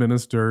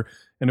self-administer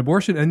an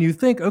abortion. And you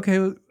think,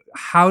 okay,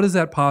 how does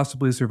that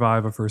possibly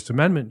survive a First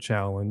Amendment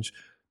challenge?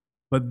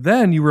 But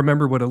then you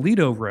remember what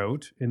Alito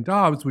wrote in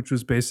Dobbs, which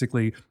was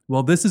basically,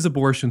 well, this is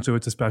abortion, so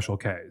it's a special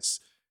case.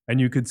 And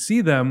you could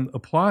see them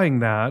applying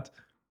that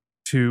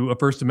to a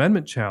First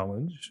Amendment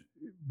challenge,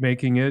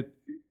 making it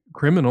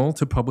criminal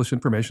to publish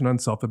information on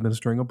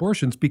self-administering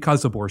abortions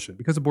because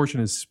abortion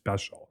is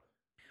special.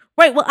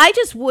 Right. Well,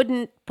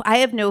 I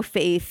have no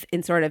faith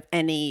in sort of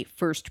any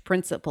first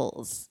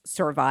principles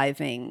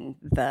surviving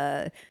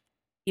the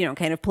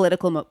kind of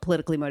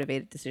politically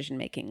motivated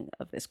decision-making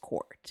of this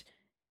court.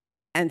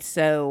 And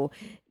so,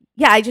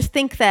 yeah, I just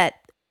think that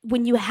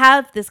when you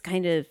have this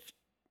kind of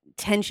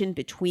tension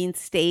between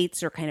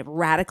states or kind of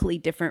radically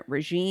different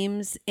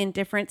regimes in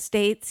different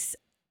states,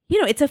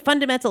 it's a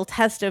fundamental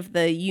test of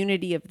the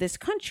unity of this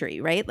country,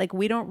 right? Like,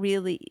 we don't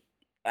really,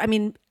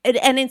 and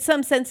in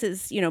some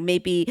senses,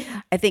 maybe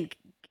I think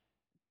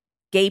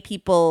gay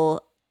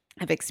people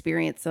have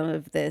experienced some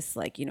of this,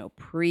 like,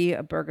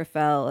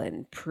 pre-Obergefell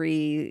and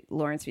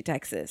pre-Lawrence v.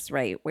 Texas,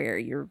 right, where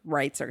your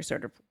rights are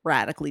sort of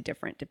radically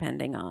different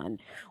depending on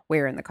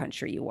where in the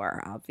country you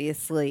are.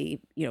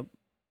 Obviously,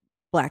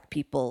 Black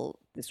people,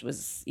 this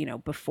was,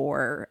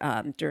 before,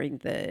 during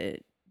the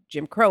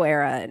Jim Crow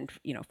era and,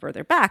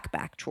 further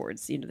back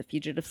towards, the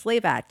Fugitive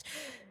Slave Act.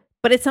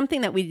 But it's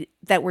something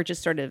that we're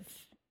just sort of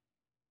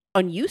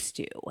unused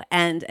to,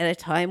 and at a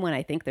time when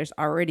I think there's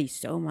already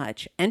so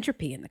much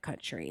entropy in the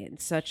country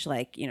and such,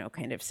 like,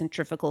 kind of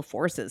centrifugal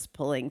forces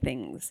pulling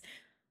things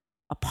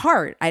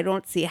apart, I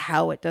don't see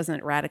how it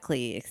doesn't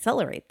radically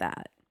accelerate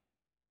that.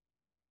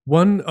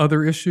 One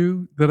other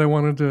issue that I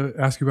wanted to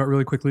ask you about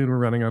really quickly, and we're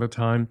running out of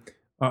time,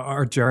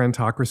 our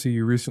gerontocracy.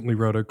 You recently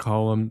wrote a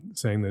column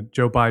saying that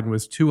Joe Biden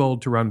was too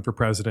old to run for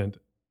president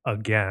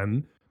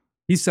again.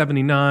 He's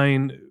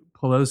 79,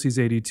 Pelosi's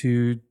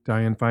 82,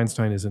 Dianne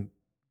Feinstein isn't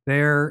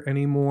there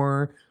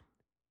anymore.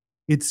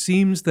 It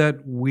seems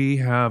that we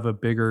have a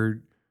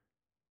bigger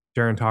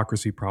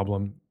gerontocracy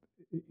problem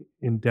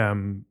in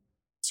Dem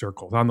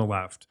circles on the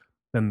left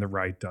than the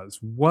right does.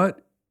 Why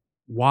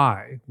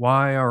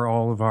are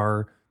all of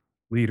our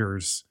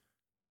leaders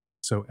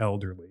so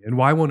elderly? And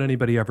why won't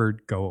anybody ever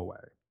go away?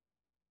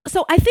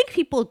 So I think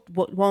people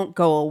won't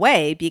go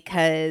away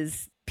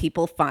because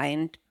people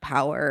find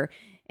power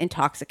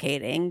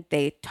intoxicating.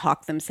 They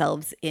talk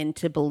themselves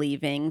into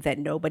believing that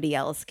nobody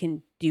else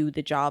can do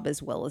the job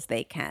as well as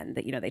they can.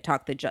 That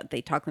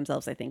they talk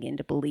themselves, I think,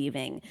 into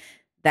believing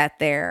that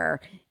they're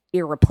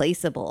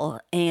irreplaceable.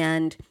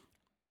 And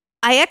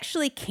I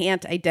actually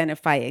can't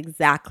identify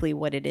exactly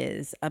what it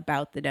is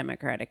about the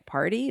Democratic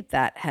Party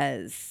that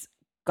has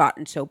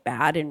gotten so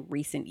bad in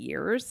recent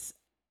years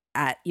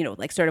at,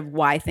 like sort of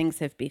why things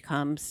have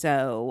become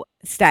so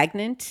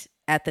stagnant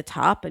at the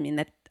top. I mean,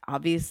 that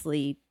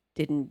obviously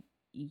didn't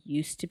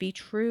used to be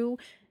true.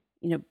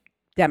 You know,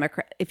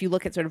 if you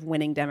look at sort of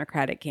winning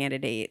Democratic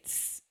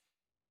candidates,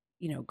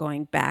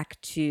 going back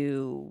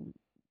to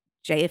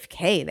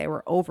JFK, they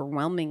were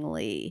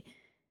overwhelmingly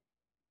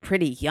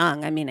pretty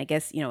young. I mean, I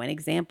guess, a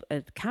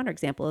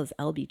counterexample is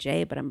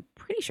LBJ, but I'm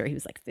pretty sure he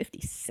was like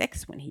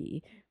 56 when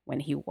he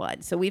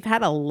won. So we've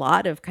had a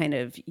lot of kind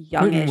of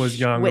Clinton was youngish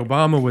young,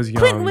 Obama was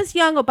Clinton young. was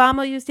young,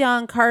 Obama was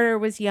young, Carter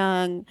was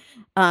young.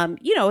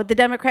 The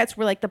Democrats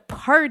were like the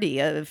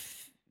party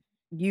of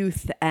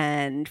youth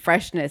and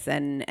freshness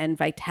and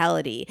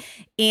vitality.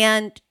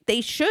 And they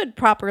should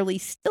properly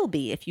still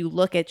be if you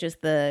look at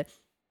just the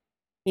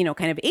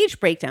kind of age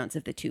breakdowns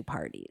of the two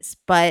parties.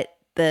 But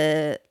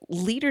the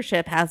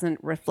leadership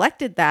hasn't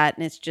reflected that.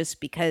 And it's just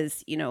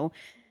because,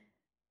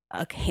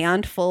 a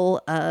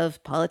handful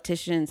of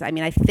politicians. I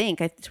mean, I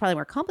think it's probably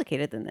more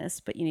complicated than this,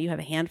 but you have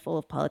a handful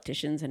of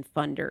politicians and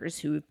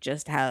funders who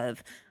just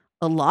have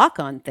a lock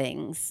on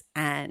things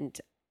and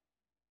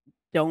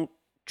don't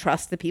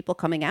trust the people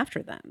coming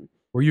after them.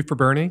 Were you for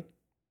Bernie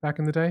back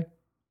in the day?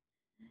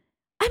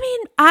 I mean,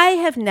 I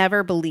have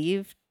never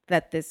believed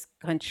that this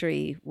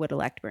country would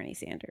elect Bernie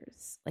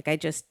Sanders. Like, I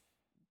just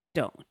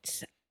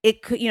don't.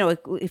 It could,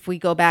 if we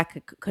go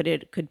back,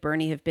 could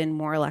Bernie have been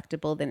more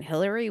electable than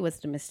Hillary? Was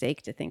it a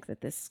mistake to think that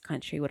this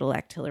country would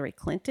elect Hillary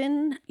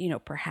Clinton?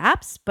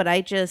 Perhaps, but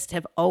I just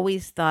have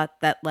always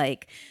thought that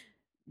like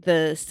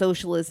the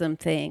socialism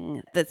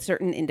thing, that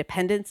certain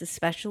independents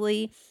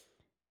especially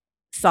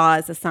saw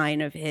as a sign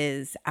of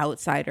his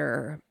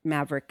outsider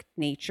maverick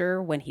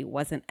nature when he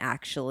wasn't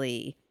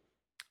actually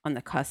on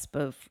the cusp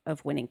of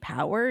winning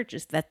power,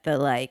 just that the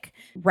like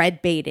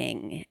red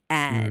baiting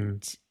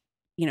and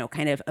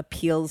kind of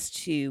appeals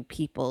to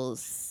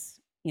people's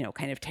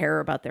kind of terror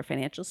about their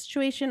financial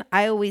situation.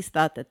 I always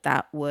thought that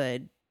that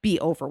would be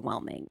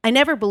overwhelming. I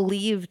never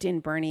believed in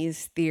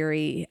Bernie's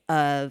theory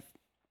of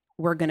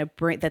we're going to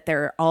bring that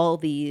there are all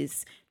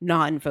these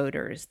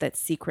non-voters that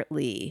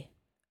secretly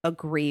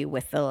agree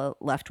with the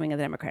left wing of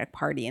the Democratic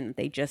Party and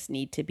they just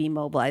need to be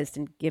mobilized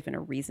and given a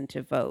reason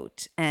to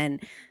vote.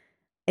 And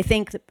I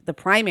think the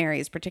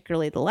primaries,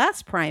 particularly the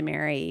last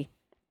primary,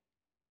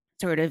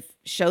 sort of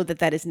showed that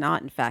that is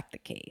not in fact the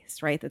case,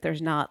 right? That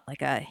there's not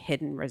like a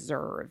hidden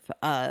reserve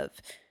of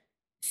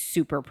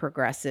super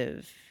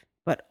progressive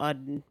but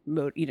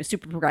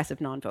super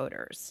progressive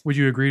non-voters. Would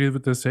you agree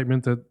with the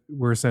statement that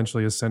we're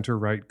essentially a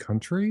center-right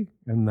country,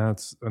 and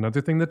that's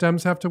another thing that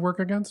Dems have to work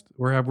against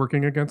or have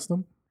working against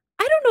them?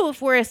 I don't know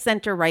if we're a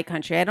center-right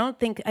country.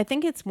 I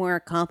think it's more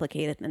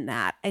complicated than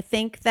that. I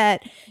think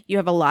that you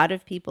have a lot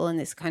of people in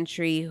this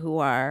country who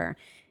are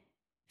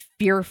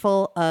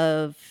fearful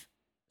of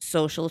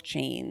social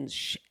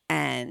change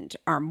and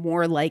are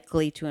more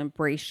likely to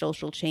embrace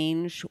social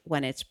change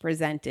when it's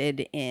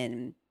presented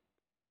in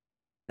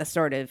a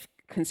sort of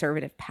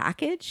conservative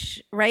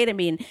package, right? I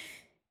mean,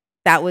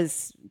 that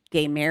was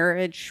gay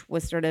marriage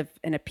was sort of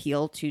an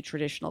appeal to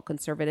traditional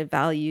conservative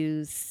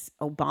values.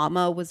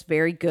 Obama was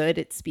very good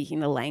at speaking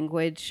the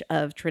language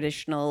of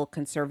traditional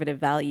conservative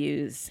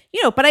values.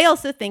 But I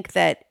also think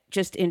that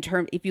just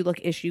if you look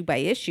issue by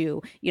issue,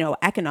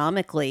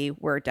 economically,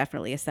 we're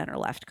definitely a center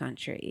left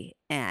country.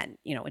 And,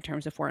 in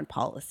terms of foreign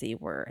policy,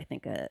 we're, I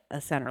think,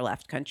 a center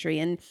left country.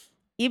 And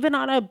even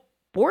on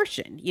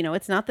abortion,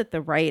 it's not that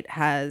the right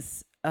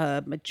has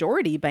a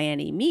majority by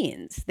any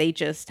means. They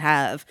just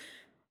have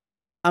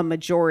a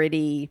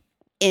majority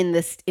in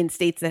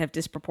states that have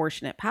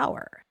disproportionate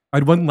power. I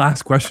had one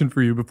last question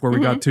for you before we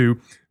got to,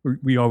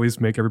 we always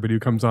make everybody who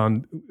comes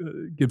on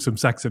give some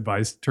sex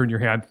advice, turn your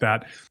hand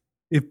fat.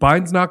 If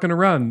Biden's not going to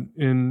run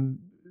in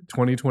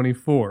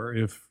 2024,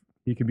 if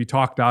he can be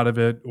talked out of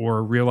it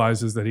or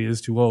realizes that he is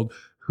too old,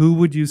 who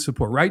would you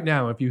support right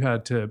now if you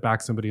had to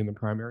back somebody in the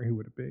primary? Who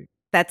would it be?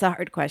 That's a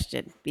hard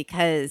question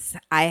because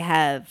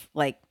I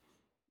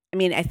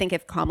think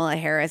if Kamala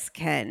Harris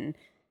can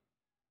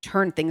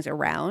turn things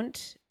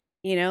around,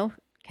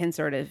 can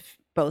sort of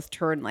both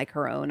turn like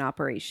her own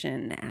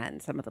operation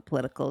and some of the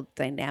political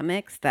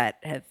dynamics that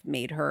have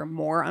made her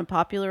more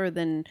unpopular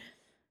than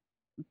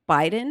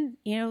Biden,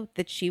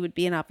 that she would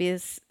be an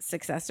obvious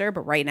successor.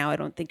 But right now, I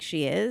don't think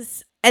she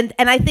is. And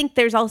I think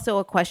there's also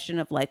a question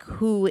of like,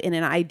 who in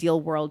an ideal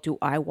world do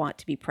I want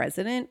to be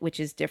president, which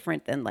is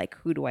different than like,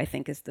 who do I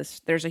think is this?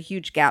 There's a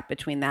huge gap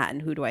between that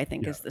and who do I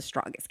think is the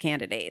strongest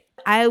candidate.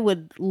 I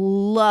would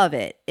love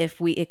it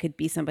if it could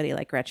be somebody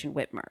like Gretchen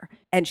Whitmer.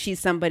 And she's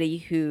somebody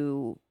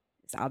who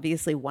is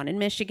obviously won in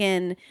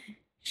Michigan.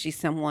 She's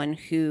someone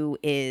who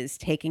is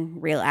taking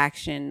real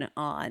action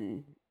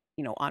on,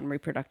 on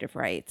reproductive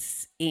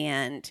rights.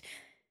 And,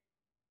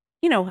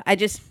 I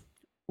just,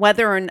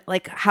 whether or not,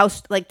 like how,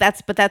 like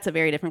that's a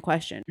very different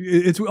question.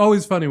 It's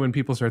always funny when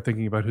people start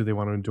thinking about who they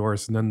want to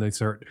endorse, and then they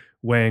start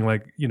weighing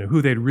like,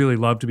 who they'd really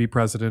love to be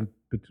president,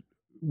 but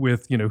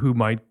with, who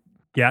might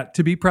get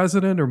to be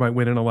president or might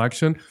win an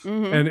election.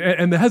 Mm-hmm.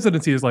 And the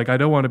hesitancy is like, I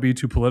don't want to be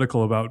too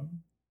political about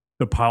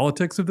the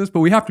politics of this,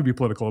 but we have to be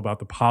political about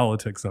the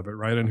politics of it,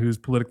 right? And who's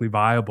politically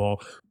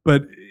viable.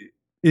 But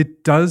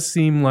it does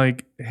seem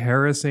like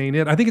Harris ain't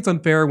it. I think it's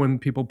unfair when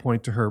people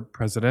point to her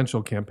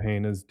presidential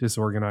campaign as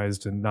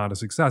disorganized and not a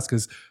success,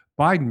 because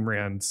Biden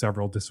ran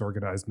several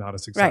disorganized, not a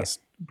success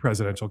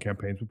presidential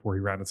campaigns before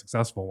he ran a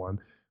successful one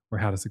or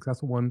had a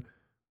successful one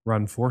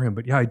run for him.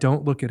 But yeah, I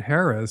don't look at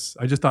Harris.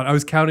 I just thought I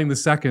was counting the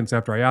seconds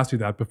after I asked you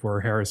that before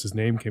Harris's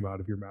name came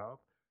out of your mouth.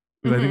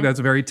 Because I think that's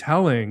very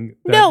telling.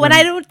 No, and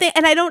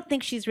I don't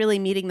think she's really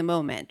meeting the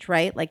moment,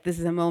 right? Like this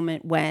is a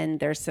moment when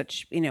there's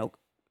such,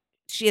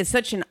 she has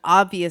such an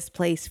obvious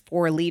place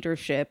for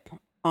leadership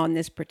on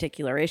this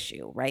particular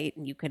issue, right?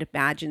 And you could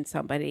imagine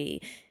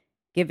somebody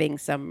giving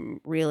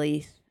some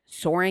really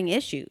soaring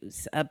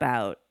issues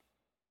about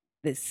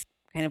this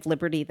kind of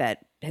liberty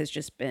that has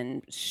just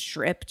been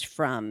stripped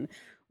from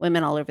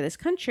women all over this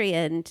country.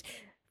 And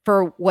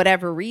for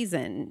whatever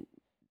reason,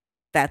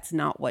 that's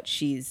not what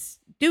she's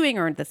doing,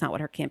 or that's not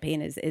what her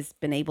campaign is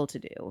been able to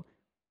do.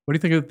 What do you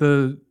think of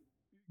the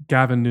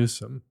Gavin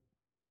Newsom?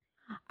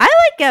 I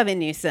like Gavin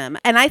Newsom.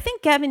 And I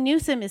think Gavin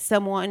Newsom is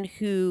someone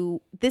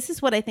who, this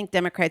is what I think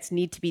Democrats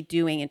need to be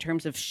doing in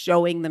terms of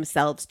showing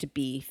themselves to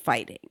be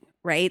fighting,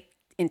 right?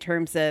 In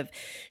terms of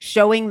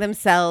showing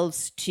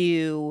themselves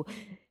to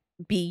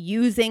be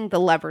using the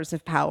levers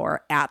of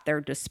power at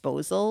their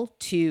disposal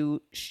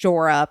to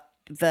shore up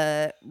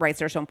the rights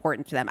that are so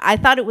important to them. I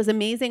thought it was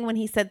amazing when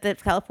he said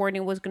that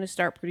California was going to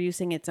start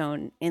producing its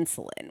own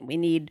insulin. We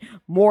need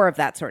more of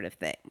that sort of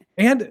thing.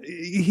 And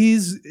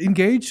he's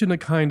engaged in a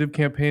kind of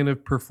campaign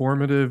of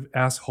performative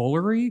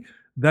assholery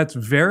that's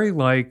very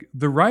like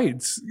the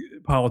right's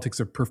politics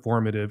of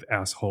performative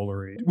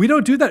assholery. We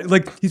don't do that.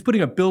 Like he's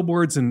putting up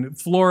billboards in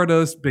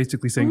Florida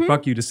basically saying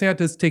fuck you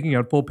DeSantis, taking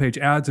out full page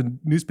ads in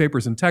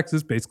newspapers in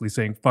Texas basically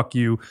saying fuck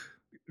you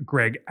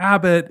Greg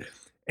Abbott.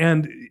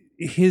 And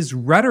his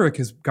rhetoric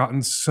has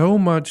gotten so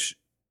much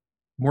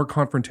more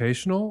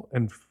confrontational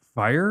and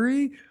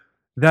fiery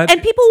that...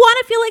 And people want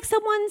to feel like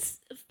someone's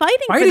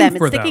fighting for them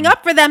and sticking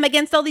up for them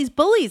against all these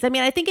bullies. I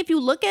mean, I think if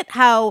you look at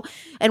how,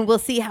 and we'll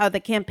see how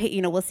the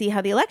campaign, we'll see how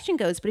the election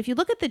goes, but if you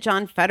look at the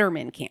John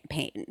Fetterman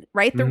campaign,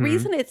 right? The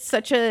reason it's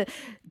such a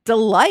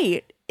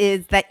delight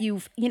is that you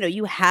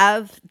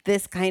have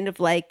this kind of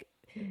like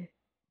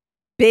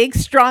big,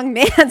 strong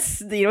man,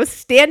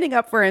 standing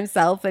up for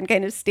himself and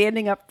kind of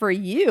standing up for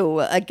you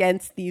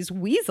against these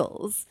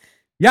weasels.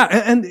 Yeah.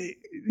 And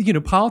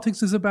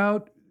politics is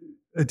about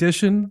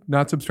addition,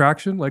 not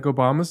subtraction, like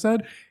Obama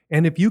said.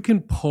 And if you can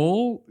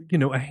pull,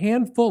 a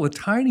handful, a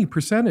tiny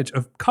percentage,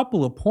 a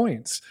couple of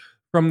points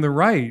from the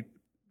right,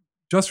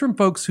 just from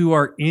folks who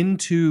are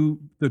into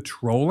the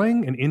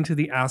trolling and into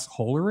the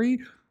assholery,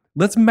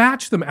 let's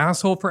match them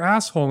asshole for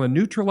asshole and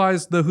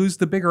neutralize the who's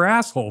the bigger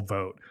asshole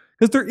vote.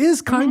 Because there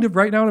is kind of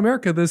right now in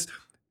America this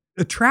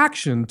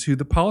attraction to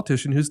the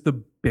politician who's the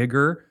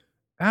bigger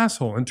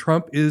asshole. And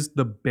Trump is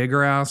the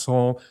bigger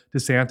asshole.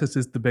 DeSantis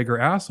is the bigger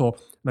asshole.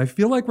 And I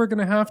feel like we're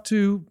going to have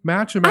to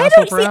match him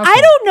asshole for asshole.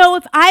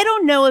 I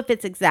don't know if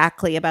it's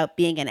exactly about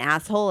being an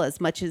asshole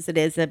as much as it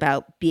is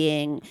about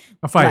being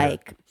a fighter.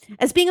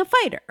 As being a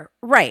fighter.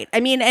 Right. I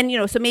mean,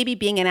 and so maybe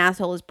being an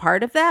asshole is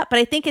part of that, but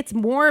I think it's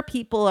more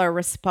people are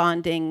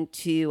responding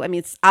to,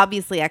 it's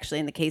obviously actually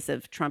in the case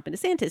of Trump and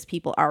DeSantis,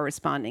 people are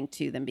responding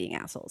to them being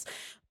assholes.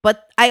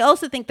 But I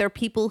also think there are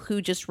people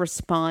who just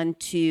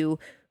respond to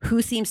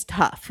who seems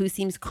tough, who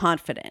seems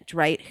confident,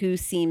 right? Who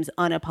seems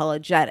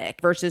unapologetic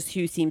versus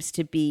who seems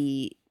to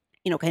be,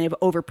 kind of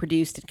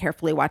overproduced and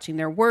carefully watching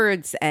their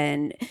words.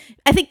 And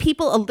I think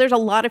there's a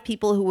lot of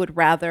people who would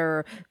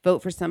rather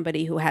vote for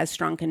somebody who has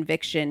strong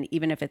conviction,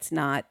 even if it's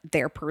not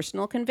their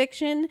personal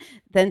conviction,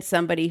 than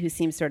somebody who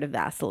seems sort of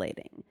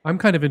vacillating. I'm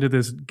kind of into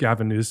this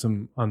Gavin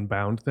Newsom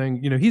Unbound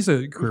thing. He's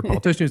a career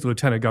politician. He's the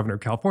lieutenant governor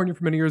of California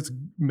for many years,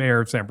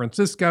 mayor of San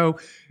Francisco,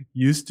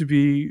 used to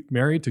be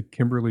married to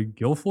Kimberly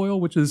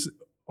Guilfoyle, which is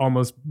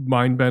almost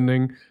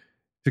mind-bending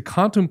to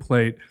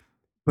contemplate.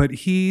 But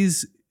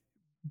he's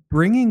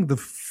bringing the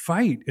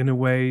fight in a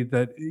way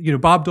that,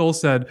 Bob Dole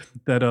said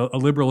that a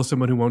liberal is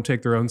someone who won't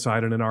take their own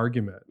side in an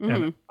argument.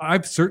 And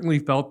I've certainly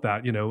felt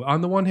that,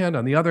 on the one hand,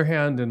 on the other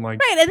hand, and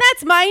like... Right, and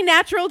that's my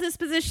natural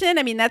disposition.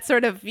 That's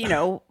sort of,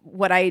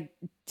 what I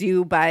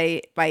do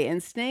by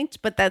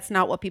instinct, but that's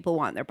not what people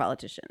want in their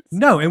politicians.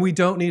 No, and we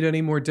don't need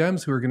any more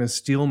Dems who are going to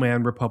steel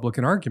man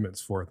Republican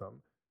arguments for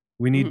them.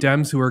 We need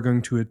Dems who are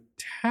going to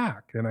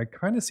attack. And I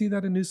kind of see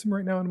that in Newsom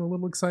right now, and I'm a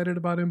little excited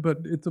about him, but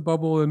it's a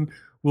bubble, and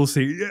we'll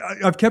see.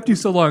 I've kept you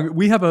so long.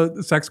 We have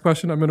a sex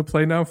question I'm going to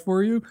play now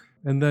for you,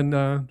 and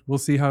then we'll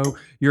see how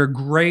you're a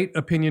great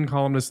opinion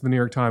columnist in the New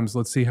York Times.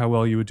 Let's see how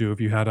well you would do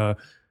if you had a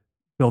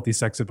filthy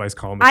sex advice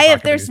column.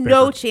 There's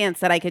no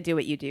chance that I could do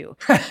what you do,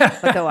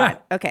 but go on.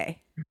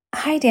 Okay.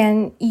 Hi,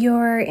 Dan.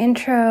 Your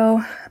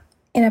intro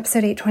in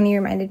episode 820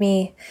 reminded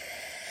me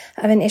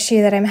of an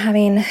issue that I'm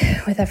having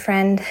with a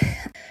friend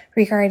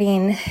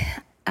regarding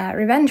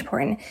revenge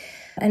porn.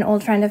 An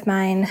old friend of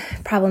mine,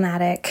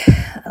 problematic,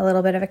 a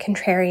little bit of a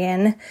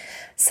contrarian,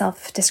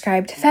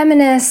 self-described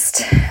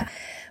feminist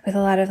with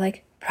a lot of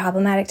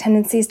problematic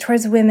tendencies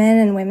towards women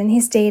and women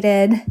he's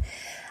dated,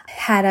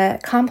 had a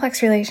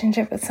complex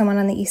relationship with someone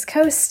on the East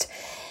Coast.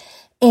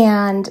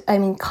 And I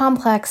mean,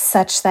 complex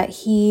such that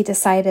he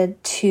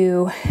decided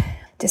to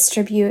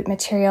distribute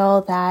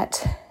material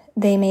that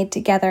they made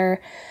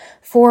together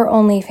for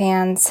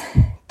OnlyFans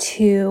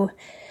to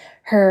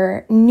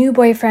her new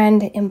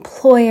boyfriend,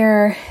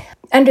 employer,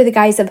 under the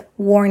guise of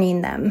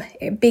warning them.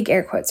 Big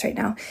air quotes right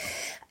now.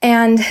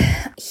 And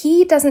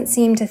he doesn't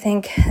seem to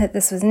think that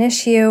this was an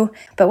issue.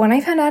 But when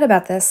I found out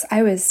about this,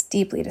 I was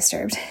deeply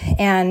disturbed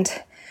and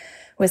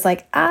was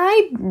like,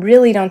 I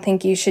really don't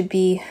think you should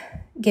be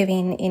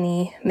giving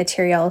any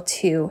material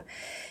to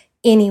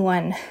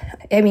anyone.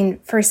 I mean,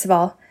 first of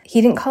all, he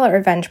didn't call it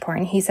revenge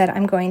porn. He said,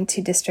 I'm going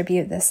to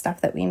distribute this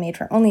stuff that we made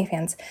for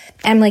OnlyFans.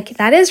 I'm like,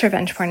 that is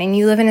revenge porn. And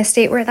you live in a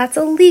state where that's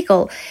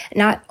illegal.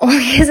 Not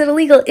only is it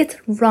illegal, it's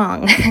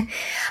wrong.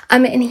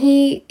 And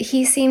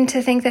he seemed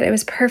to think that it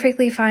was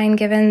perfectly fine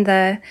given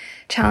the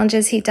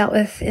challenges he dealt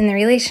with in the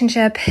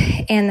relationship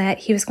and that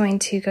he was going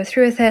to go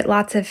through with it.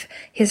 Lots of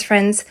his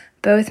friends,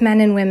 both men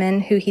and women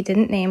who he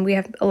didn't name. We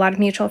have a lot of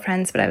mutual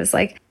friends, but I was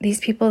like, these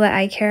people that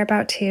I care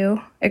about too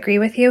agree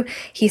with you.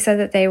 He said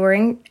that they were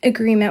in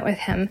agreement with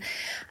him.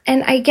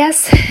 And I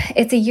guess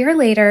it's a year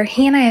later.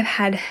 He and I have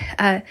had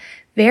a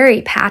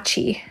very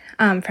patchy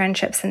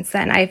friendship since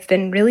then. I've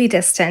been really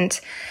distant.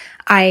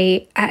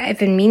 I've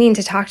been meaning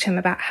to talk to him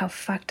about how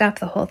fucked up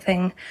the whole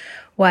thing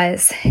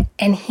was.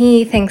 And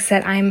he thinks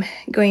that I'm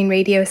going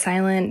radio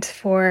silent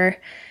for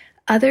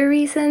other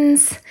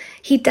reasons.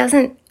 He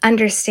doesn't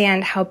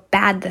understand how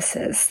bad this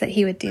is, that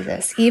he would do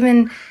this,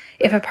 even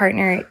if a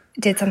partner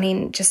did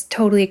something just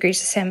totally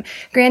egregious to him.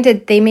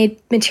 Granted, they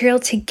made material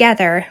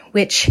together,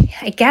 which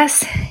I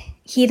guess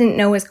he didn't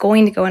know was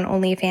going to go on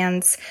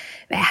OnlyFans,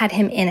 but had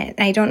him in it.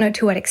 And I don't know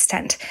to what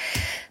extent.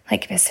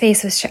 Like if his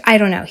face was, I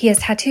don't know. He has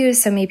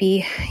tattoos, so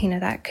maybe,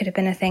 that could have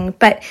been a thing.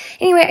 But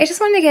anyway, I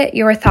just wanted to get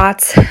your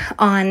thoughts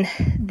on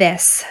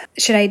this.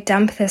 Should I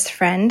dump this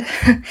friend?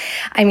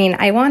 I mean,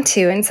 I want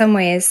to in some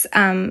ways.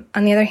 On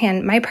the other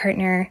hand, my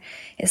partner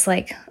is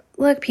like,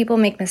 look, people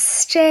make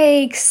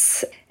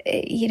mistakes,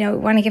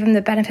 want to give him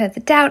the benefit of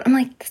the doubt. I'm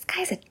like, this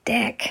guy's a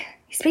dick.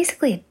 He's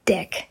basically a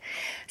dick.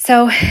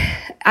 So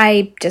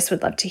I just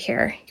would love to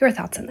hear your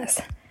thoughts on this.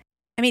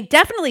 I mean,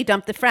 definitely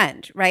dump the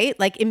friend, right?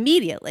 Like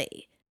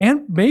immediately.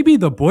 And maybe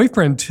the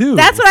boyfriend too.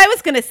 That's what I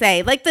was going to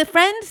say. Like the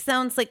friend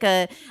sounds like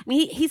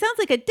he sounds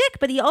like a dick,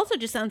 but he also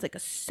just sounds like a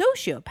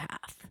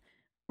sociopath,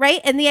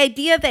 right? And the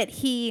idea that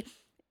he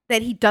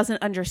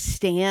doesn't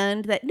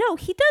understand that, no,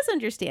 he does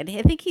understand.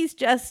 I think he's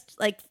just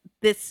like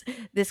this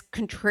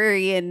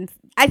contrarian.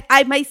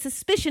 My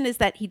suspicion is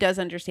that he does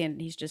understand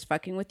and he's just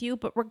fucking with you.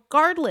 But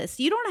regardless,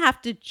 you don't have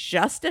to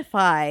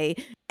justify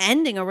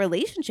ending a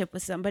relationship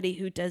with somebody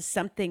who does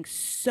something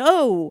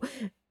so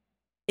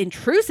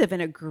intrusive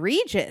and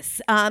egregious.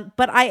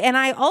 But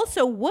I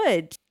also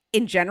would,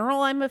 in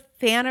general, I'm a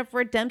fan of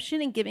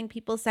redemption and giving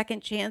people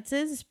second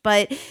chances.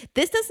 But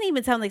this doesn't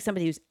even sound like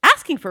somebody who's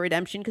asking for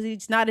redemption because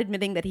he's not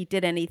admitting that he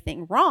did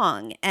anything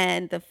wrong.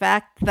 And the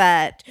fact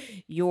that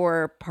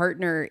your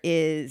partner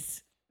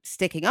is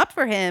sticking up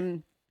for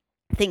him,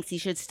 thinks he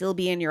should still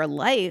be in your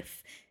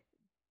life,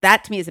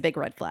 that to me is a big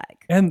red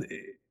flag. And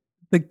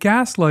the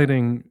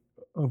gaslighting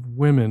of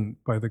women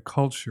by the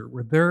culture,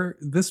 where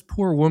this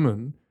poor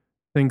woman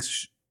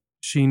thinks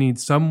she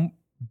needs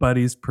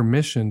somebody's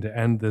permission to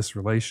end this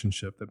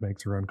relationship that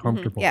makes her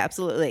uncomfortable. Mm-hmm. Yeah,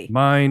 absolutely.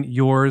 Mine,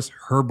 yours,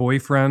 her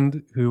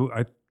boyfriend, who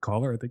I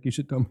call her, I think you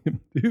should dump him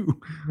too.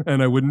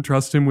 And I wouldn't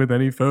trust him with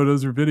any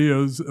photos or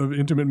videos of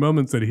intimate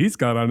moments that he's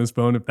got on his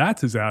phone if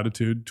that's his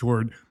attitude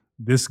toward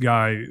this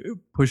guy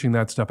pushing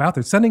that stuff out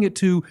there. Sending it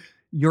to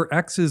your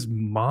ex's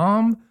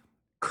mom,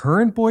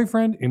 current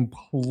boyfriend,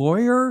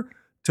 employer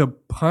to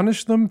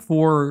punish them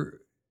for...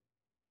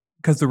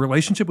 Because the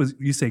relationship was,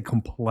 you say,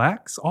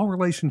 complex. All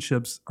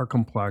relationships are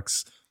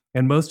complex,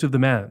 and most of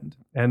them end.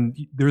 And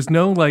there's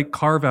no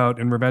carve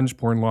out in revenge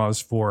porn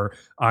laws for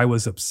I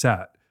was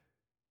upset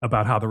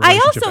about how the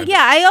relationship ended.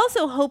 I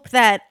also hope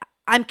that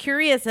I'm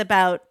curious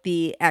about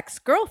the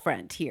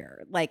ex-girlfriend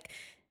here.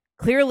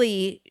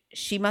 Clearly,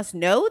 she must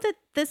know that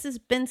this has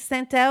been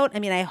sent out. I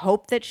mean, I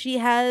hope that she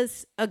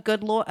has a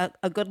good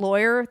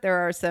lawyer. There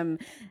are some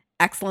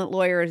excellent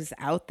lawyers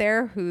out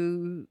there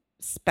who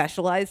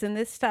specialize in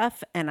this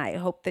stuff, and I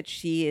hope that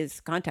she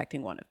is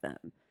contacting one of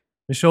them.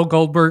 Michelle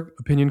Goldberg,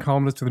 opinion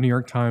columnist for the New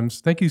York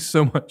Times. Thank you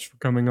so much for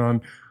coming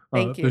on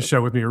Thank you. the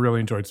show with me. I really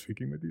enjoyed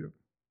speaking with you.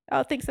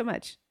 Oh, thanks so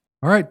much.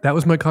 All right, that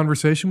was my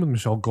conversation with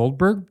Michelle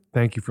Goldberg.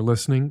 Thank you for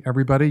listening,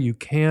 everybody. You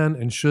can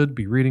and should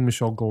be reading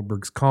Michelle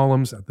Goldberg's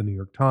columns at the New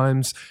York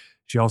Times.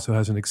 She also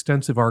has an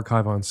extensive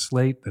archive on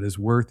Slate that is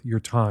worth your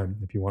time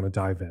if you want to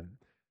dive in.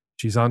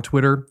 She's on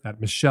Twitter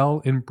at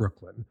Michelle in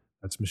Brooklyn.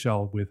 That's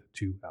Michelle with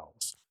 2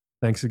 L's.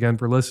 Thanks again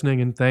for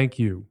listening, and thank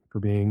you for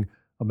being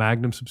a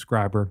Magnum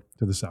subscriber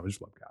to the Savage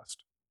Lovecast.